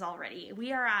spins already.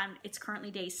 We are on, it's currently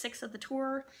day 6 of the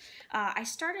tour. I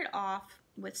started off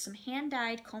with some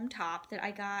hand-dyed comb top that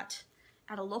I got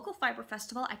at a local fiber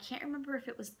festival. I can't remember if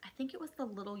it was, I think it was the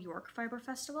Little York Fiber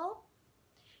Festival.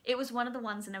 It was one of the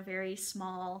ones in a very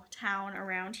small town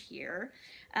around here.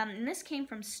 And this came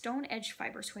from Stone Edge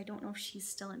Fibers, who I don't know if she's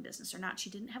still in business or not. She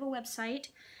didn't have a website.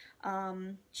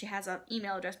 She has an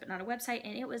email address but not a website,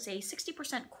 and it was a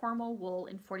 60% Cormo wool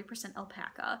and 40%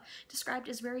 alpaca, described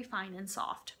as very fine and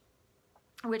soft.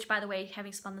 Which, by the way,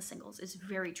 having spun the singles is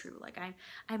very true. Like,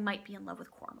 I might be in love with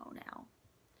Cormo now.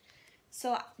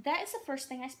 So that is the first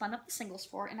thing I spun up the singles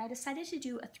for, and I decided to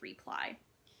do a 3-ply.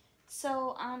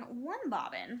 So on one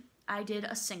bobbin, I did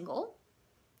a single,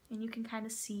 and you can kind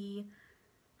of see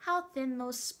how thin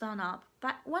those spun up.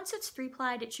 But once it's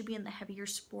 3-plied, it should be in the heavier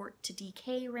sport to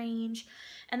DK range.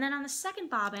 And then on the second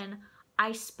bobbin,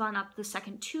 I spun up the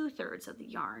second 2/3 of the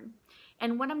yarn.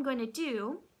 And what I'm going to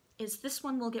do is this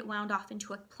one will get wound off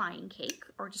into a plying cake,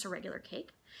 or just a regular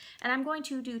cake. And I'm going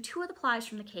to do 2 of the plies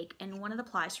from the cake and 1 of the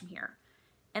plies from here.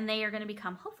 And they are going to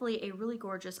become hopefully a really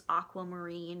gorgeous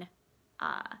aquamarine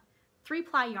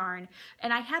 3-ply yarn.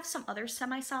 And I have some other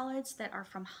semi-solids that are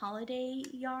from Holiday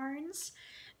Yarns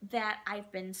that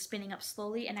I've been spinning up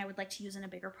slowly, and I would like to use in a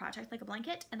bigger project like a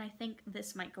blanket, and I think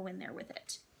this might go in there with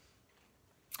it.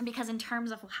 Because in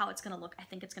terms of how it's going to look, I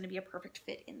think it's going to be a perfect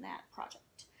fit in that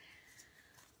project.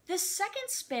 This second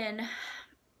spin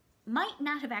might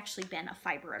not have actually been a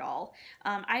fiber at all.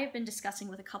 I have been discussing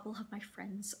with a couple of my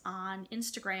friends on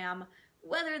Instagram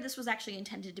whether this was actually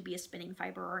intended to be a spinning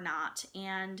fiber or not,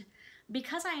 and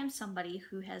because I am somebody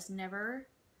who has never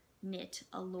knit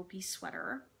a Lopi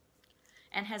sweater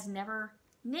and has never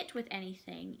knit with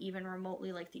anything even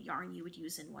remotely like the yarn you would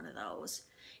use in one of those,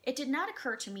 it did not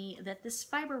occur to me that this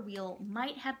fiber wheel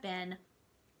might have been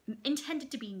intended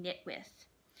to be knit with.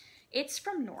 It's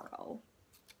from Noro,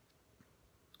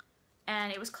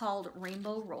 and it was called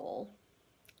Rainbow Roll.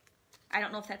 I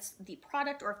don't know if that's the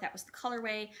product or if that was the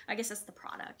colorway. I guess that's the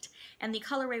product. And the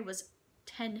colorway was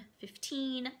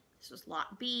 1015. This was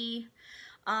lot B.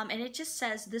 And it just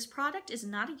says, this product is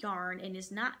not a yarn and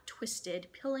is not twisted.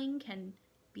 Pilling can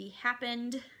be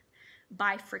happened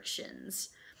by frictions.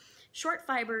 Short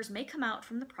fibers may come out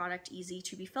from the product easy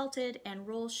to be felted, and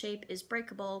roll shape is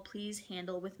breakable. Please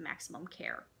handle with maximum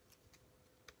care.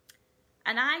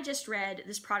 And I just read,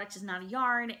 this product is not a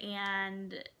yarn,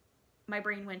 and my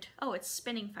brain went, oh, it's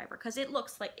spinning fiber, because it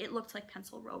looked like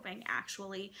pencil roving.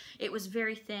 Actually, it was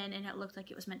very thin, and it looked like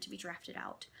it was meant to be drafted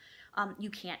out. You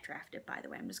can't draft it, by the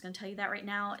way. I'm just going to tell you that right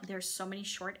now. There's so many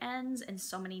short ends and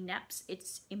so many neps,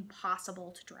 it's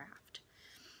impossible to draft.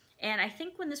 And I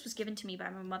think when this was given to me by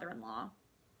my mother-in-law,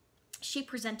 she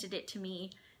presented it to me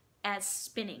as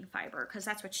spinning fiber, because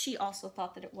that's what she also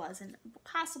thought that it was, and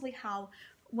possibly how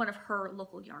one of her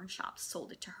local yarn shops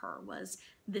sold it to her, was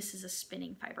this is a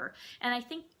spinning fiber. And I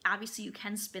think obviously you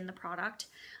can spin the product,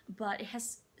 but it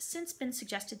has since been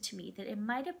suggested to me that it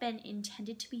might have been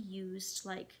intended to be used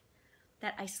like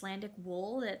that Icelandic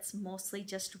wool that's mostly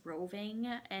just roving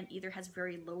and either has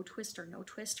very low twist or no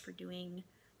twist for doing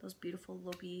those beautiful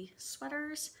Lopi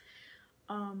sweaters.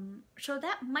 So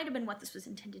that might have been what this was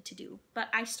intended to do. But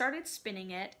I started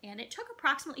spinning it, and it took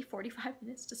approximately 45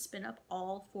 minutes to spin up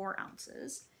all 4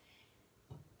 ounces.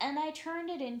 And I turned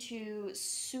it into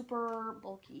super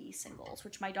bulky singles,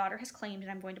 which my daughter has claimed,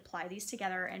 and I'm going to ply these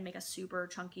together and make a super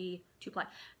chunky 2-ply.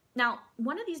 Now,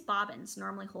 one of these bobbins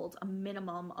normally holds a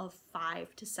minimum of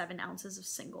 5 to 7 ounces of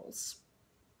singles.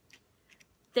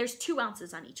 There's 2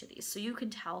 ounces on each of these, so you can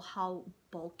tell how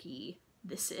bulky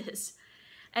this is.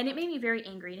 And it made me very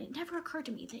angry, and it never occurred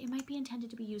to me that it might be intended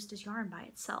to be used as yarn by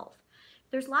itself.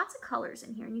 There's lots of colors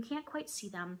in here, and you can't quite see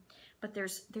them, but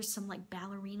there's some like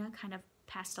ballerina kind of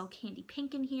pastel candy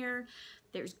pink in here.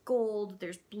 There's gold,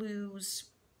 there's blues,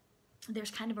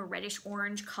 there's kind of a reddish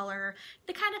orange color,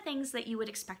 the kind of things that you would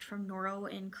expect from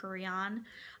Noro and Kurion.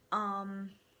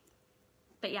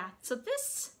 But yeah, so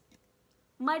this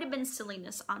might have been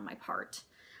silliness on my part.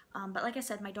 But like I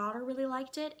said, my daughter really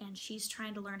liked it, and she's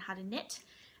trying to learn how to knit.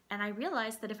 And I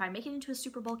realized that if I make it into a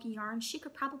super bulky yarn, she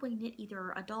could probably knit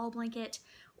either a doll blanket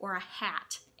or a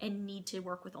hat and need to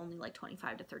work with only like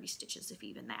 25 to 30 stitches, if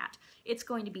even that. It's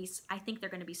going to be, I think they're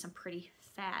going to be some pretty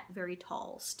fat, very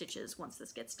tall stitches once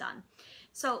this gets done.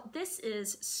 So this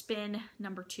is spin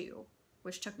number 2,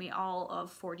 which took me all of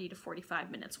 40 to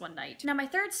 45 minutes one night. Now my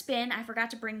third spin, I forgot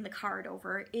to bring the card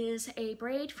over, is a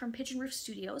braid from Pigeon Roof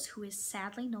Studios, who is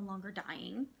sadly no longer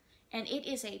dying. And it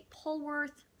is a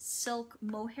Polworth silk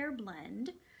mohair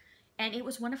blend. And it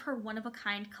was one of her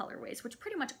one-of-a-kind colorways, which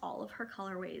pretty much all of her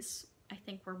colorways, I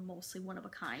think, were mostly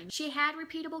one-of-a-kind. She had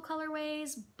repeatable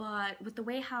colorways, but with the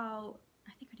way how,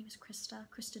 I think her name is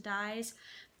Krista dyes,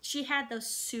 she had those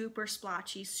super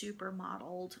splotchy, super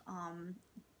modeled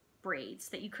braids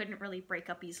that you couldn't really break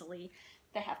up easily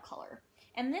that have color.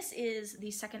 And this is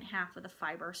the second half of the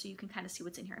fiber, so you can kind of see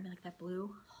what's in here. I mean, like that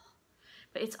blue.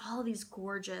 But it's all these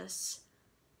gorgeous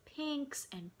pinks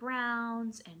and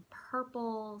browns and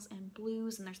purples and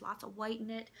blues, and there's lots of white in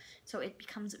it, so it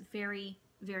becomes very,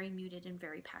 very muted and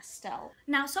very pastel.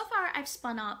 Now, so far I've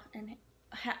spun up, and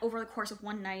over the course of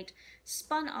one night,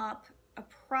 spun up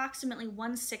approximately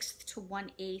 1/6 to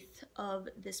 1/8 of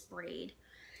this braid.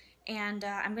 And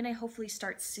I'm gonna hopefully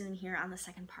start soon here on the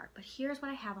second part. But here's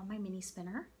what I have on my mini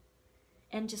spinner.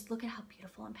 And just look at how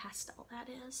beautiful and pastel that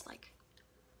is. Like,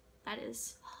 that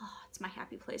is, oh, it's my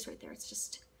happy place right there. It's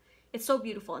just, it's so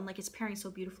beautiful, and like it's pairing so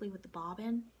beautifully with the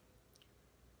bobbin.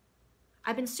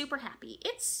 I've been super happy.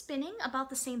 It's spinning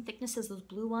about the same thickness as those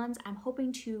blue ones. I'm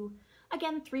hoping to,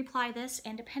 again, 3-ply this,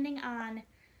 and depending on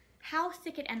how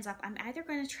thick it ends up, I'm either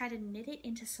going to try to knit it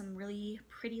into some really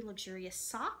pretty luxurious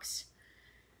socks,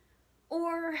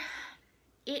 or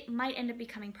it might end up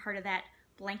becoming part of that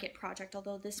blanket project,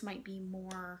 although this might be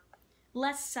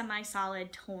less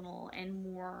semi-solid tonal and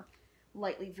more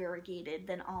lightly variegated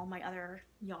than all my other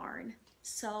yarn.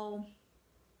 So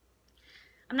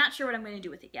I'm not sure what I'm going to do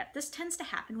with it yet. This tends to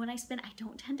happen when I spin. I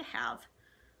don't tend to have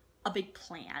a big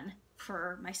plan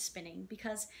for my spinning,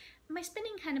 because my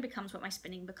spinning kind of becomes what my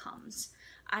spinning becomes.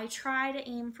 I try to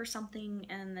aim for something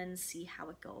and then see how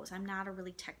it goes. I'm not a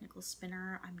really technical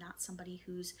spinner. I'm not somebody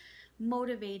who's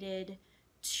motivated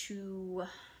to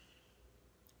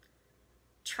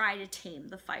try to tame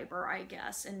the fiber, I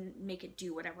guess, and make it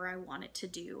do whatever I want it to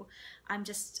do. I'm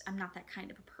not that kind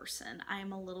of a person.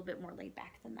 I'm a little bit more laid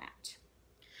back than that.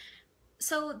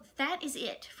 So that is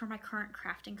it for my current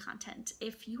crafting content.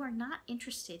 If you are not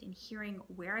interested in hearing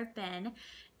where I've been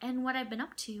and what I've been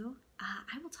up to,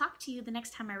 I will talk to you the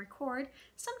next time I record,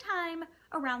 sometime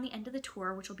around the end of the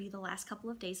tour, which will be the last couple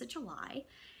of days of July.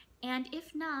 And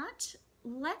if not,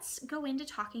 let's go into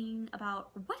talking about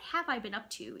what have I been up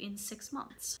to in 6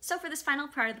 months. So for this final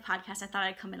part of the podcast, I thought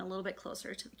I'd come in a little bit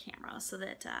closer to the camera so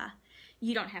that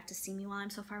you don't have to see me while I'm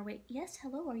so far away. Yes,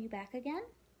 hello, are you back again?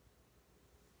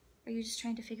 Are you just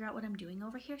trying to figure out what I'm doing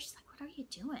over here? She's like, what are you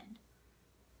doing?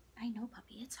 I know,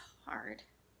 puppy, it's hard.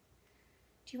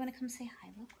 Do you want to come say hi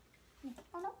real quick? Yeah.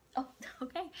 Oh, no. Oh,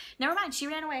 okay. Never mind, she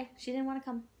ran away. She didn't want to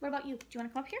come. What about you? Do you want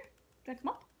to come up here? Do you want to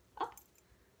come up? Up?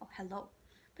 Oh, hello.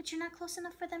 But you're not close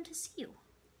enough for them to see you.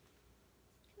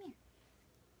 Come here.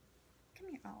 Come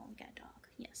here. Oh, we got a dog.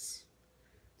 Yes.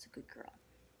 It's a good girl.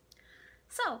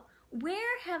 So,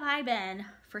 where have I been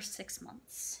for 6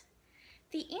 months?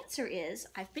 The answer is,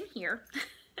 I've been here,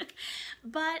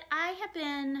 but I have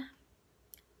been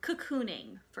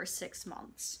cocooning for 6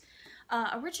 months.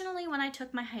 Originally, when I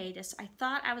took my hiatus, I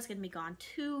thought I was going to be gone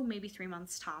 2, maybe 3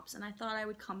 months tops, and I thought I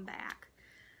would come back.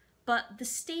 But the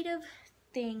state of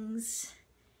things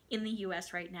in the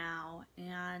US right now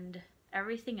and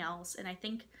everything else, and I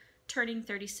think turning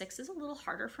 36 is a little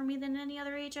harder for me than any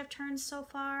other age I've turned so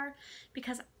far,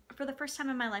 because for the first time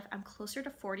in my life, I'm closer to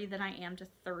 40 than I am to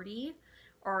 30,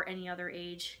 or any other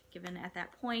age given at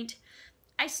that point.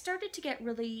 I started to get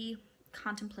really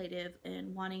contemplative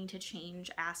in wanting to change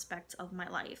aspects of my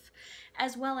life,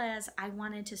 as well as I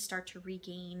wanted to start to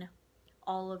regain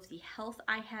all of the health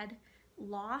I had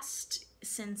lost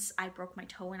since I broke my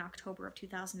toe in October of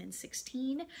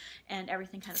 2016, and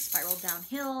everything kind of spiraled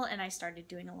downhill, and I started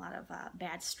doing a lot of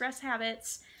bad stress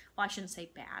habits. Well, I shouldn't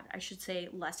say bad, I should say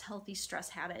less healthy stress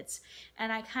habits,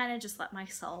 and I kind of just let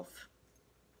myself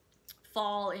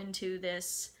fall into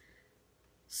this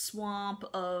swamp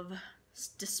of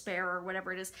despair or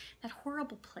whatever it is, that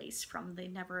horrible place from the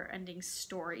Never-Ending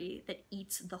Story that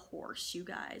eats the horse, you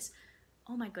guys.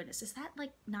 Oh my goodness, is that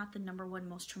like not the #1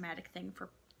 most traumatic thing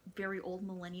for very old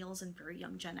millennials and very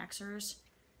young Gen Xers?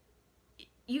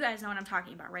 You guys know what I'm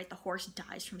talking about, right? The horse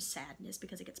dies from sadness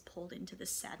because it gets pulled into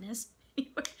this sadness. I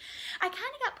kind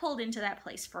of got pulled into that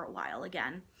place for a while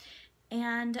again,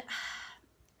 and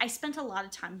I spent a lot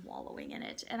of time wallowing in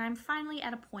it, and I'm finally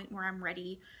at a point where I'm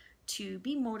ready to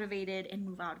be motivated and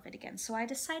move out of it again. So I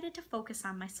decided to focus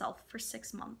on myself for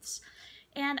 6 months.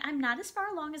 And I'm not as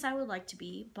far along as I would like to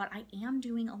be, but I am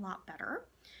doing a lot better.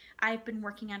 I've been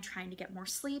working on trying to get more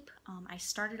sleep. I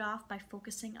started off by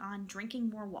focusing on drinking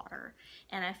more water,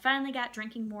 and I finally got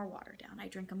drinking more water down. I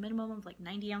drink a minimum of like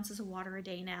 90 ounces of water a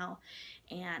day now,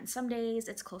 and some days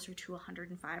it's closer to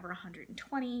 105 or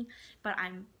 120, but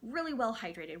I'm really well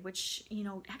hydrated, which, you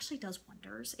know, actually does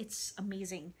wonders. It's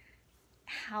amazing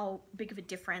how big of a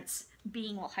difference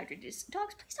being well hydrated is.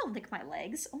 Dogs, please don't lick my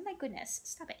legs. Oh my goodness,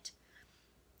 stop it.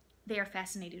 They are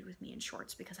fascinated with me in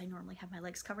shorts because I normally have my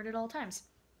legs covered at all times.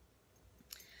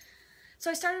 So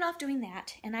I started off doing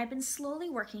that, and I've been slowly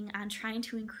working on trying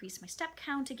to increase my step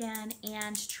count again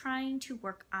and trying to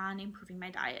work on improving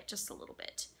my diet just a little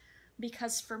bit.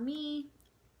 Because for me,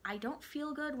 I don't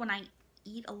feel good when I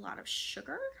eat a lot of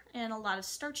sugar and a lot of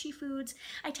starchy foods.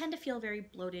 I tend to feel very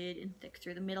bloated and thick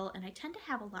through the middle, and I tend to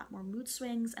have a lot more mood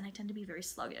swings, and I tend to be very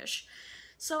sluggish.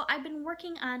 So I've been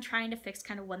working on trying to fix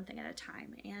kind of one thing at a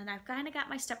time, and I've kind of got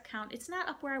my step count. It's not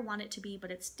up where I want it to be,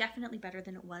 but it's definitely better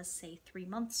than it was, say, 3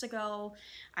 months ago.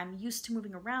 I'm used to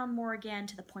moving around more again,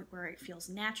 to the point where it feels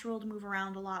natural to move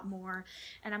around a lot more,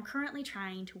 and I'm currently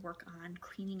trying to work on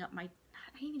cleaning up my,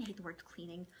 I even hate the word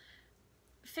cleaning,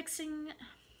 fixing,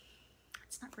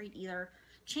 it's not great either,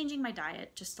 changing my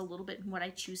diet just a little bit in what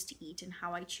I choose to eat and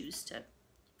how I choose to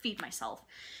feed myself.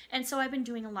 And so I've been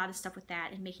doing a lot of stuff with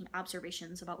that and making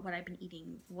observations about what I've been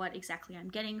eating, what exactly I'm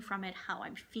getting from it, how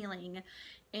I'm feeling,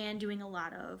 and doing a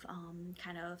lot of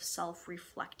kind of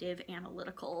self-reflective,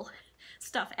 analytical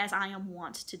stuff, as I am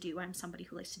wont to do. I'm somebody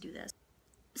who likes to do this.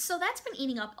 So that's been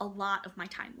eating up a lot of my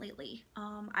time lately.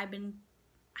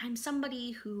 I'm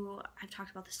somebody who, I've talked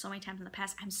about this so many times in the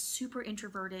past, I'm super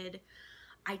introverted.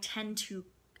 I tend to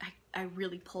I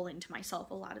really pull into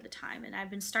myself a lot of the time, and I've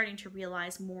been starting to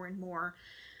realize more and more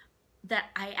that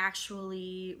I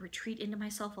actually retreat into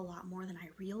myself a lot more than I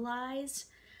realize.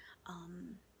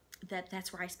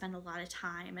 That's where I spend a lot of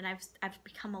time, and I've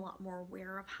become a lot more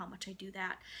aware of how much I do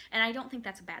that. And I don't think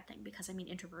that's a bad thing, because I mean,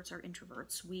 introverts are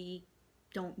introverts. We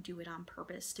don't do it on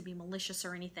purpose to be malicious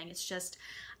or anything. It's just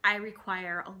I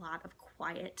require a lot of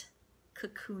quiet,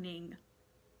 cocooning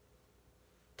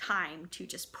time to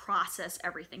just process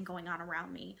everything going on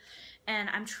around me. And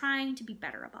I'm trying to be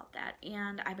better about that.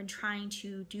 And I've been trying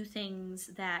to do things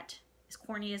that, as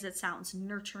corny as it sounds,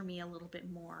 nurture me a little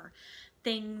bit more.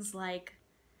 Things like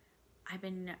I've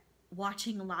been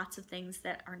watching lots of things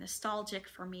that are nostalgic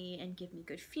for me and give me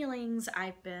good feelings.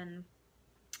 I've been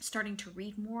starting to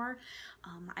read more.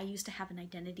 I used to have an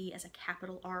identity as a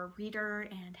capital R reader,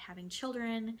 and having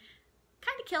children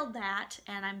kind of killed that,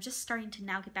 and I'm just starting to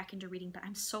now get back into reading, but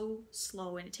I'm so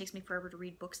slow and it takes me forever to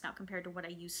read books now compared to what I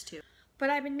used to.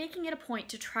 But I've been making it a point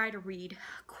to try to read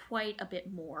quite a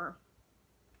bit more.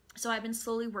 So I've been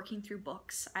slowly working through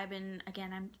books. I'm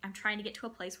trying to get to a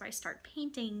place where I start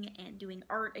painting and doing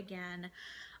art again.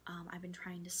 I've been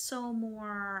trying to sew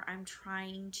more.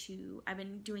 I've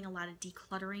been doing a lot of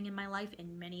decluttering in my life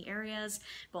in many areas,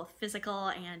 both physical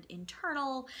and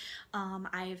internal.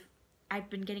 I've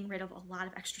been getting rid of a lot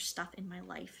of extra stuff in my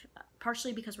life,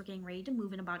 partially because we're getting ready to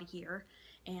move in about a year,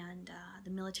 and the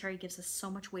military gives us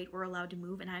so much weight we're allowed to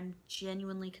move, and I'm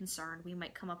genuinely concerned we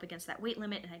might come up against that weight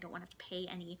limit, and I don't want to have to pay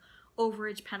any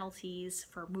overage penalties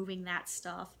for moving that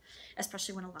stuff,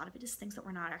 especially when a lot of it is things that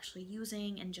we're not actually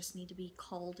using and just need to be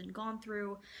culled and gone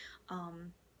through.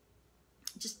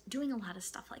 Just doing a lot of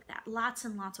stuff like that. Lots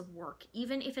and lots of work,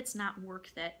 even if it's not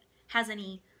work that has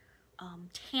any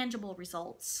tangible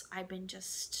results. I've been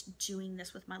just doing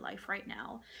this with my life right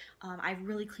now. I've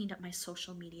really cleaned up my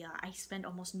social media. I spend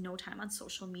almost no time on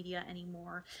social media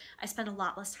anymore. I spend a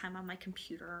lot less time on my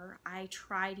computer. I'm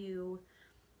trying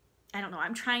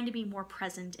to be more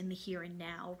present in the here and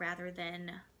now rather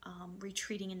than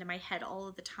retreating into my head all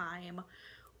of the time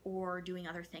or doing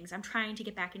other things. I'm trying to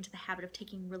get back into the habit of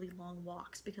taking really long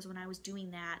walks, because when I was doing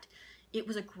that, it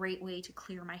was a great way to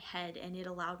clear my head, and it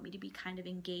allowed me to be kind of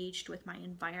engaged with my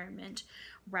environment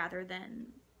rather than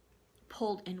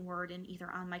pulled inward and either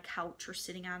on my couch or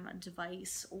sitting on a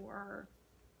device or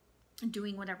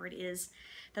doing whatever it is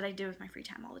that I do with my free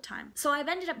time all the time. So I've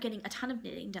ended up getting a ton of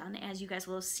knitting done, as you guys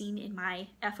will have seen in my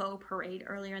FO parade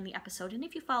earlier in the episode. And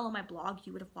if you follow my blog,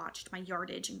 you would have watched my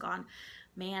yardage and gone,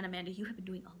 man, Amanda, you have been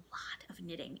doing a lot of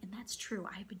knitting. And that's true.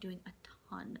 I've been doing a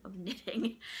ton of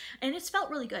knitting, and it's felt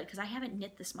really good because I haven't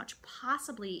knit this much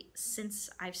possibly since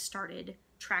I've started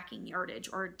tracking yardage,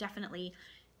 or definitely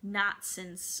not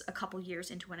since a couple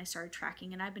years into when I started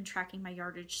tracking. And I've been tracking my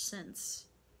yardage since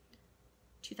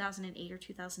 2008 or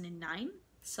 2009.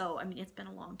 So, I mean, it's been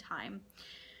a long time.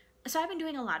 So I've been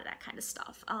doing a lot of that kind of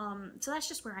stuff. So that's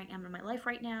just where I am in my life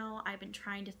right now. I've been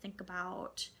trying to think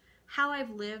about how I've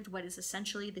lived what is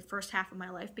essentially the first half of my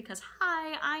life, because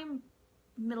I'm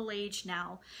middle-aged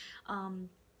now.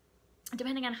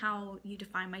 Depending on how you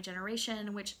define my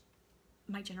generation, which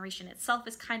my generation itself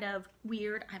is kind of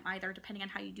weird. I'm either, depending on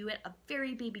how you do it, a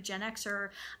very baby Gen Xer,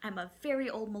 I'm a very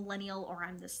old millennial, or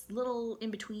I'm this little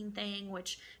in-between thing,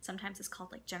 which sometimes is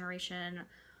called like Generation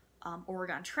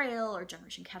Oregon Trail, or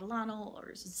Generation Catalano,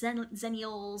 or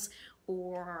Zennials,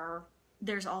 or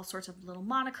there's all sorts of little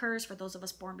monikers for those of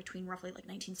us born between roughly like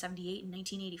 1978 and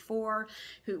 1984,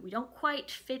 who we don't quite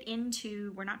fit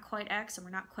into. We're not quite X and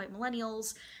we're not quite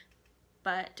millennials,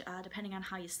 but depending on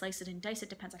how you slice it and dice it,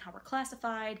 depends on how we're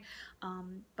classified.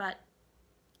 But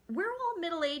we're all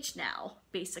middle-aged now,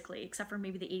 basically, except for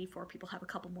maybe the 84 people have a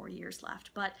couple more years left.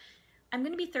 But I'm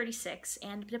going to be 36,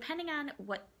 and depending on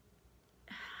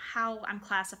how I'm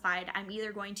classified, I'm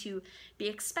either going to be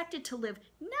expected to live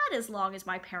not as long as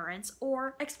my parents,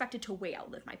 or expected to way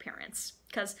outlive my parents.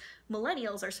 Because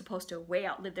millennials are supposed to way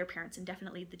outlive their parents, and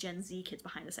definitely the Gen Z kids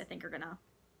behind us, I think, are gonna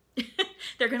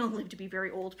they're gonna live to be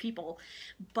very old people.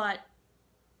 But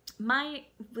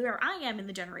where I am in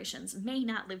the generations may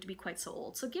not live to be quite so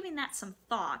old. So giving that some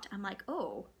thought, I'm like,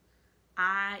 oh,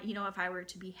 if I were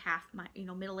to be half my,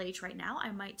 middle age right now,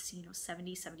 I might see,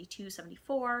 70, 72,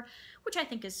 74, which I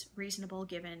think is reasonable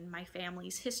given my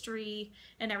family's history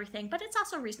and everything. But it's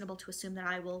also reasonable to assume that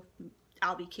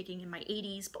I'll be kicking in my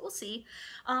 80s, but we'll see.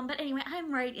 But anyway,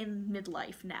 I'm right in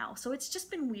midlife now. So it's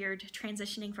just been weird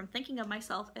transitioning from thinking of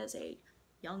myself as a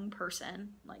young person,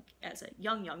 like as a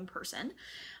young person,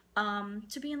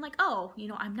 to being like, oh,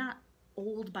 I'm not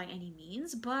old by any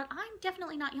means, but I'm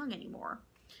definitely not young anymore.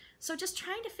 So just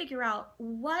trying to figure out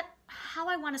how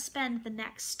I want to spend the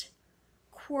next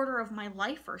quarter of my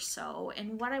life or so,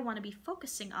 and what I want to be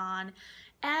focusing on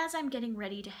as I'm getting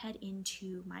ready to head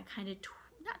into my kind of,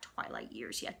 not twilight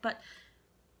years yet, but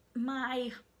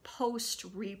my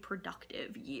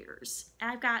post-reproductive years.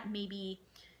 I've got maybe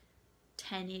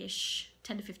 10-ish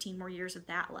 10 to 15 more years of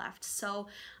that left. So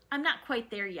I'm not quite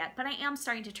there yet, but I am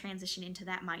starting to transition into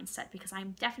that mindset because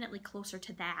I'm definitely closer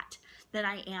to that than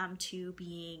I am to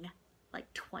being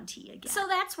like 20 again. So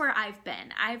that's where I've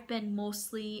been. I've been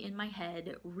mostly in my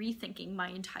head rethinking my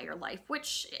entire life,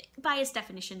 which by its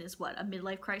definition is what? A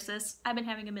midlife crisis? I've been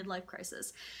having a midlife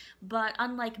crisis. But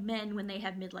unlike men when they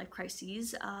have midlife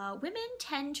crises, women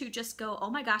tend to just go, oh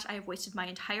my gosh, I have wasted my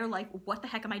entire life. What the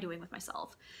heck am I doing with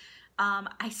myself?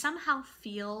 I somehow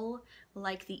feel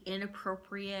like the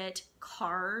inappropriate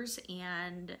cars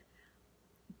and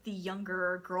the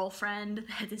younger girlfriend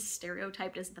that is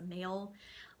stereotyped as the male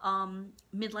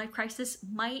midlife crisis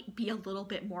might be a little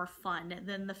bit more fun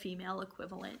than the female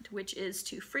equivalent, which is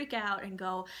to freak out and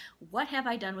go, what have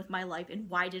I done with my life and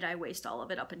why did I waste all of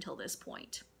it up until this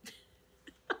point?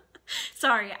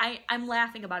 Sorry, I'm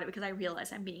laughing about it because I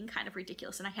realize I'm being kind of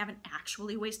ridiculous and I haven't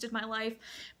actually wasted my life,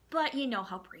 but you know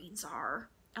how brains are.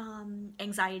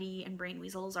 Anxiety and brain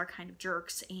weasels are kind of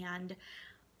jerks, and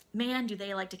man, do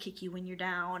they like to kick you when you're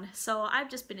down. So I've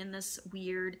just been in this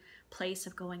weird place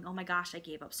of going, oh my gosh, I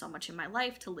gave up so much in my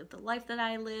life to live the life that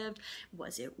I lived.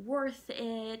 Was it worth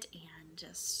it? And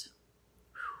just,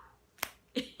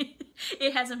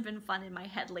 it hasn't been fun in my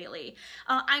head lately.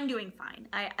 I'm doing fine.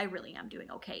 I really am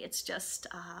doing okay. It's just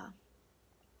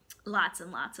lots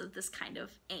and lots of this kind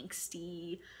of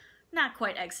angsty, not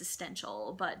quite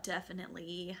existential, but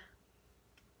definitely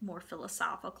more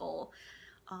philosophical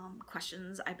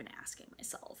questions I've been asking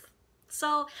myself.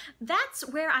 So that's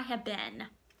where I have been.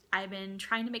 I've been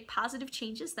trying to make positive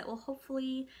changes that will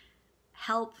hopefully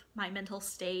help my mental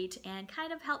state and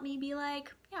kind of help me be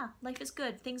like, yeah, life is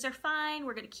good. Things are fine.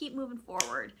 We're going to keep moving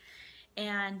forward.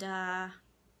 And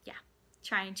yeah,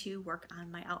 trying to work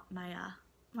on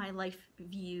my life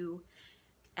view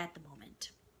at the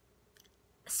moment.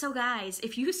 So guys,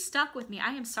 if you stuck with me,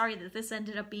 I am sorry that this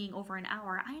ended up being over an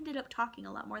hour. I ended up talking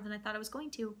a lot more than I thought I was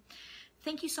going to.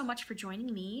 Thank you so much for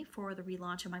joining me for the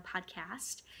relaunch of my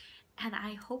podcast, and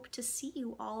I hope to see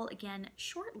you all again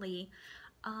shortly.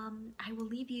 I will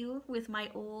leave you with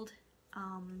my old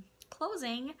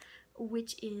closing,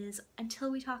 which is,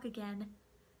 until we talk again.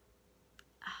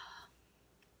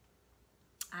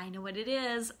 I know what it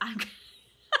is.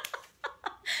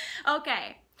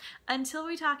 Okay. Until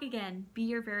we talk again, be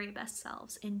your very best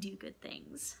selves and do good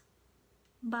things.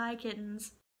 Bye,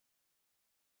 kittens.